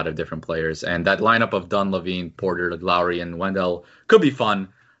with a lot of different players. And that lineup of Dunn, Levine, Porter, Lowry, and Wendell could be fun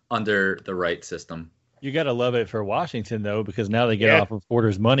under the right system. You got to love it for Washington, though, because now they get off of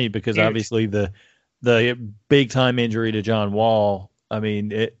Porter's money, because obviously the big-time injury to John Wall, I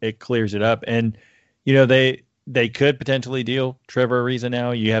mean, it clears it up. And, they could potentially deal Trevor Ariza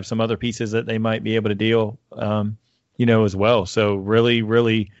now. You have some other pieces that they might be able to deal, as well. So really,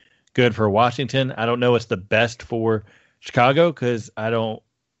 really good for Washington. I don't know it's the best for Chicago, because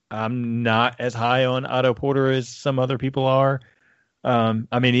I'm not as high on Otto Porter as some other people are.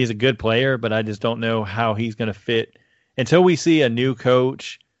 I mean, he's a good player, but I just don't know how he's going to fit until we see a new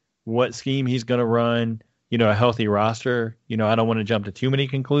coach, what scheme he's going to run, a healthy roster. I don't want to jump to too many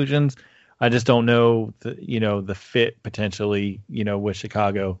conclusions. I just don't know the fit potentially, with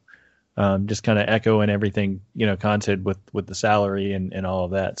Chicago. Just kind of echoing everything, Con said with the salary and all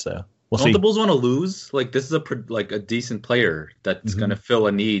of that. So we'll see. Don't the Bulls want to lose? This is a decent player that's going to fill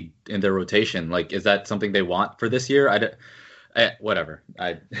a need in their rotation. Is that something they want for this year? Whatever.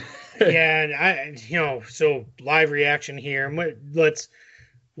 So live reaction here. Let's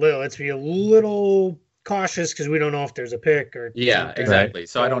be a little cautious, because we don't know if there's a pick or exactly.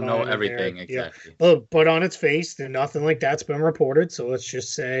 So I don't know everything exactly. But on its face, nothing like that's been reported. So let's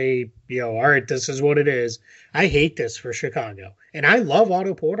just say, all right, this is what it is. I hate this for Chicago, and I love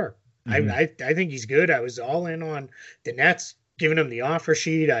Otto Porter. Mm-hmm. I think he's good. I was all in on the Nets giving him the offer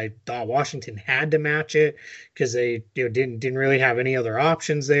sheet. I thought Washington had to match it because they didn't really have any other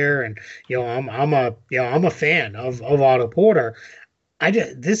options there. And I'm a fan of Otto Porter.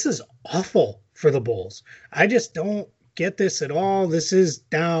 This is awful for the Bulls. I just don't get this at all. This is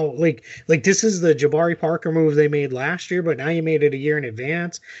now like this is the Jabari Parker move they made last year, but now you made it a year in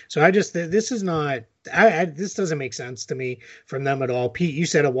advance. So this is not. This doesn't make sense to me from them at all. Pete, you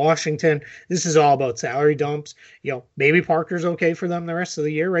said at Washington, this is all about salary dumps. Maybe Parker's okay for them the rest of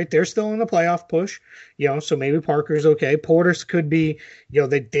the year, right? They're still in the playoff push, so maybe Parker's okay. Porter's could be,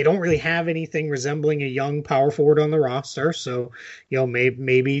 they don't really have anything resembling a young power forward on the roster. So,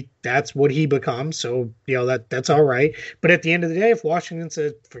 maybe that's what he becomes. So, that's all right. But at the end of the day, if Washington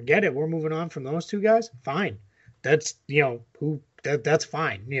says, forget it, we're moving on from those two guys, fine. That's, that's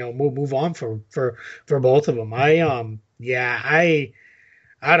fine. We'll move on for both of them. I don't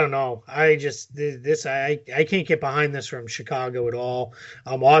know. I just I can't get behind this from Chicago at all.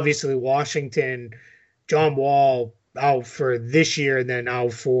 Obviously Washington, John Wall out for this year and then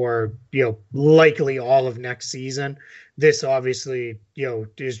out for likely all of next season. This obviously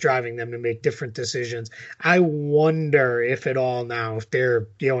is driving them to make different decisions. I wonder if at all now, if they're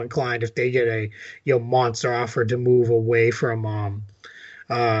inclined, if they get a monster offer to move away from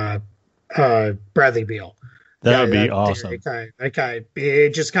Bradley Beal. That would be awesome.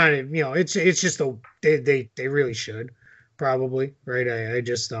 It just kind of it's just they really should probably, right? I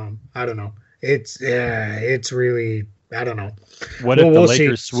just I don't know. It's really, I don't know. What if the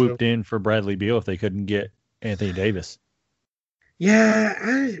Lakers swooped in for Bradley Beal if they couldn't get Anthony Davis.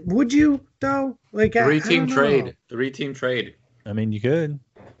 Yeah, would you though? Like Three-team trade. Three-team trade. I mean, you could.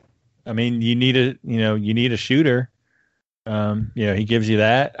 I mean, you need a shooter. He gives you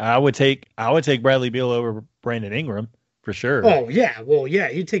that. I would take Bradley Beal over Brandon Ingram for sure. Oh yeah, well yeah,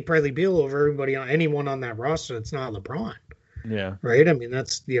 you take Bradley Beal over anyone on that roster that's not LeBron. Yeah. Right. I mean,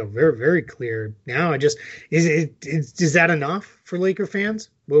 that's very very clear. Now, is that enough for Laker fans?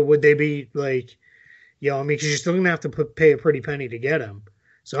 Would they be like, I mean, because you're still gonna have to pay a pretty penny to get him.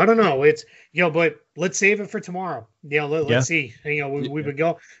 So I don't know. It's but let's save it for tomorrow. Let's see. We've been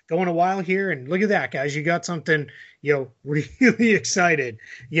going a while here, and look at that, guys. You got something really excited.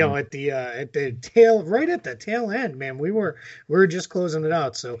 At the tail end, man. We were just closing it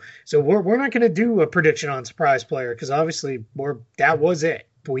out. So we're not going to do a prediction on surprise player because obviously that was it.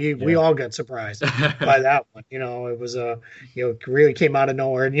 We all got surprised by that one. It was really came out of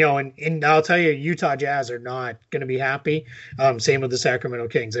nowhere. And I'll tell you, Utah Jazz are not going to be happy. Same with the Sacramento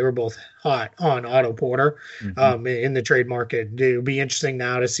Kings. They were both hot on Otto Porter in the trade market. It'll be interesting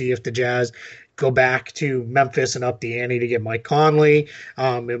now to see if the Jazz go back to Memphis and up the ante to get Mike Conley.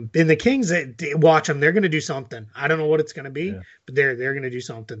 And the Kings, watch them. They're going to do something. I don't know what it's going to be, but they're going to do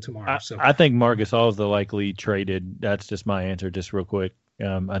something tomorrow. I think Marc Gasol is the likely traded. That's just my answer, just real quick.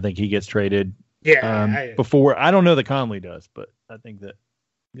 I think he gets traded. Yeah. Before I don't know that Conley does, but I think that.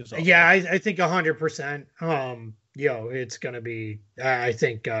 I think 100%. It's going to be. I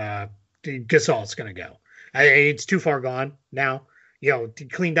think Gasol's going to go. It's too far gone now.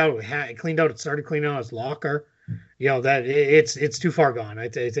 Cleaned out. It started cleaning out his locker. That it's too far gone. I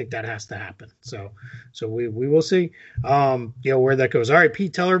think that has to happen. So we will see. Where that goes. All right,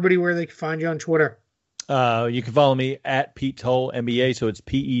 Pete, tell everybody where they can find you on Twitter. You can follow me at Pete Toll NBA. So it's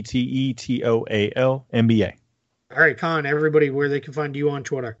PETETOAL NBA. All right, Con, everybody, where they can find you on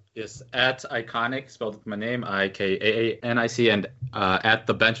Twitter. Yes, at Iconic, spelled with my name, IKAANIC, and at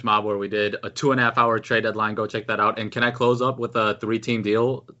the Bench Mob, where we did a 2.5 hour trade deadline. Go check that out. And can I close up with a 3-team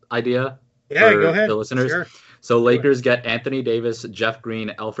deal idea? Yeah, go ahead. The listeners. Sure. So Lakers get Anthony Davis, Jeff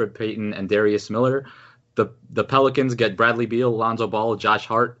Green, Alfred Payton, and Darius Miller. The Pelicans get Bradley Beal, Lonzo Ball, Josh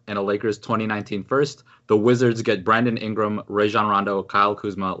Hart, and a Lakers 2019 first. The Wizards get Brandon Ingram, Rajon Rondo, Kyle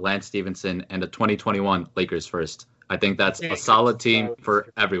Kuzma, Lance Stevenson, and a 2021 Lakers first. I think that's a solid team for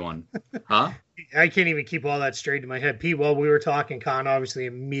everyone. Huh? I can't even keep all that straight in my head. Pete, while we were talking, Con obviously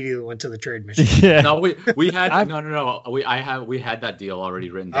immediately went to the trade machine. Yeah. No, we had no. We had that deal already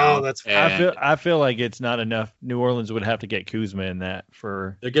written down. Oh, that's. I feel like it's not enough. New Orleans would have to get Kuzma in that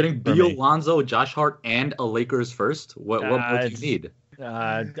for. They're getting Beal, Lonzo, Josh Hart, and a Lakers first. What more do you need?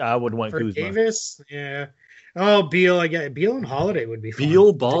 I would want for Kuzma. Davis, yeah. Oh, Beal, I get Beal and Holiday would be fun.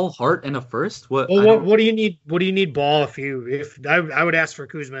 Beal, Ball, Hart, and a first. What do you need? What do you need, Ball? If I would ask for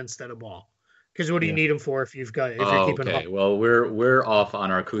Kuzma instead of Ball, because what do you need him for if you're keeping? Okay, well we're off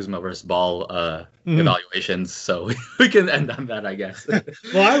on our Kuzma versus Ball evaluations, so we can end on that, I guess.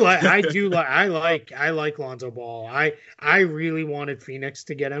 Well, I like Lonzo Ball. I really wanted Phoenix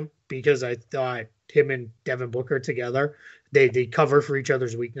to get him because I thought him and Devin Booker together. They cover for each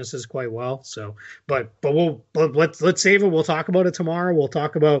other's weaknesses quite well. So, but let's save it. We'll talk about it tomorrow. We'll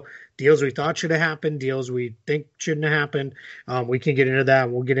talk about deals we thought should have happened, deals we think shouldn't have happened. We can get into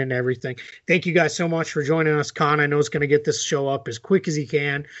that. We'll get into everything. Thank you guys so much for joining us. Con, I know is going to get this show up as quick as he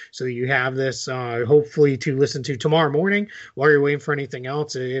can so that you have this hopefully to listen to tomorrow morning while you're waiting for anything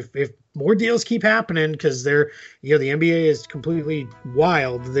else. If more deals keep happening because the NBA is completely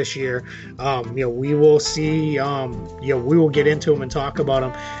wild this year. We will see. We will get into them and talk about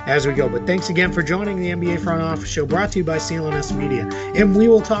them as we go. But thanks again for joining the NBA Front Office Show, brought to you by CLNS Media, and we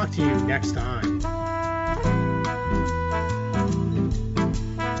will talk to you next time.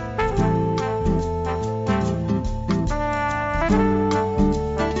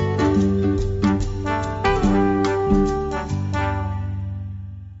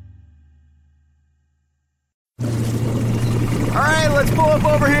 Let's pull up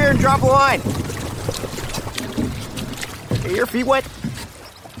over here and drop a line. Are your feet wet?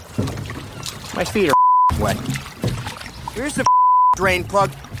 My feet are wet. Here's the drain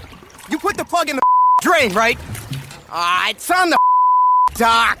plug. You put the plug in the drain, right? It's on the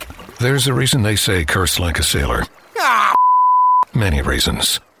dock. There's a reason they say curse like a sailor. Many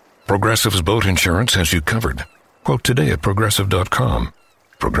reasons. Progressive's boat insurance has you covered. Quote today at Progressive.com.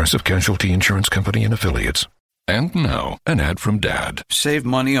 Progressive Casualty Insurance Company and Affiliates. And now, an ad from Dad. Save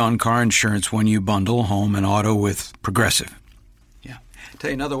money on car insurance when you bundle home and auto with Progressive. Yeah. Tell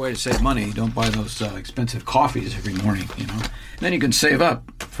you another way to save money, don't buy those expensive coffees every morning, And then you can save up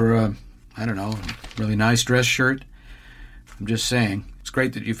for a really nice dress shirt. I'm just saying, it's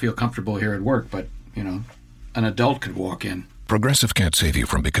great that you feel comfortable here at work, but, an adult could walk in. Progressive can't save you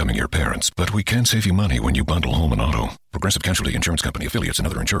from becoming your parents, but we can save you money when you bundle home and auto. Progressive Casualty Insurance Company, affiliates, and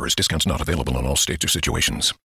other insurers. Discounts not available in all states or situations.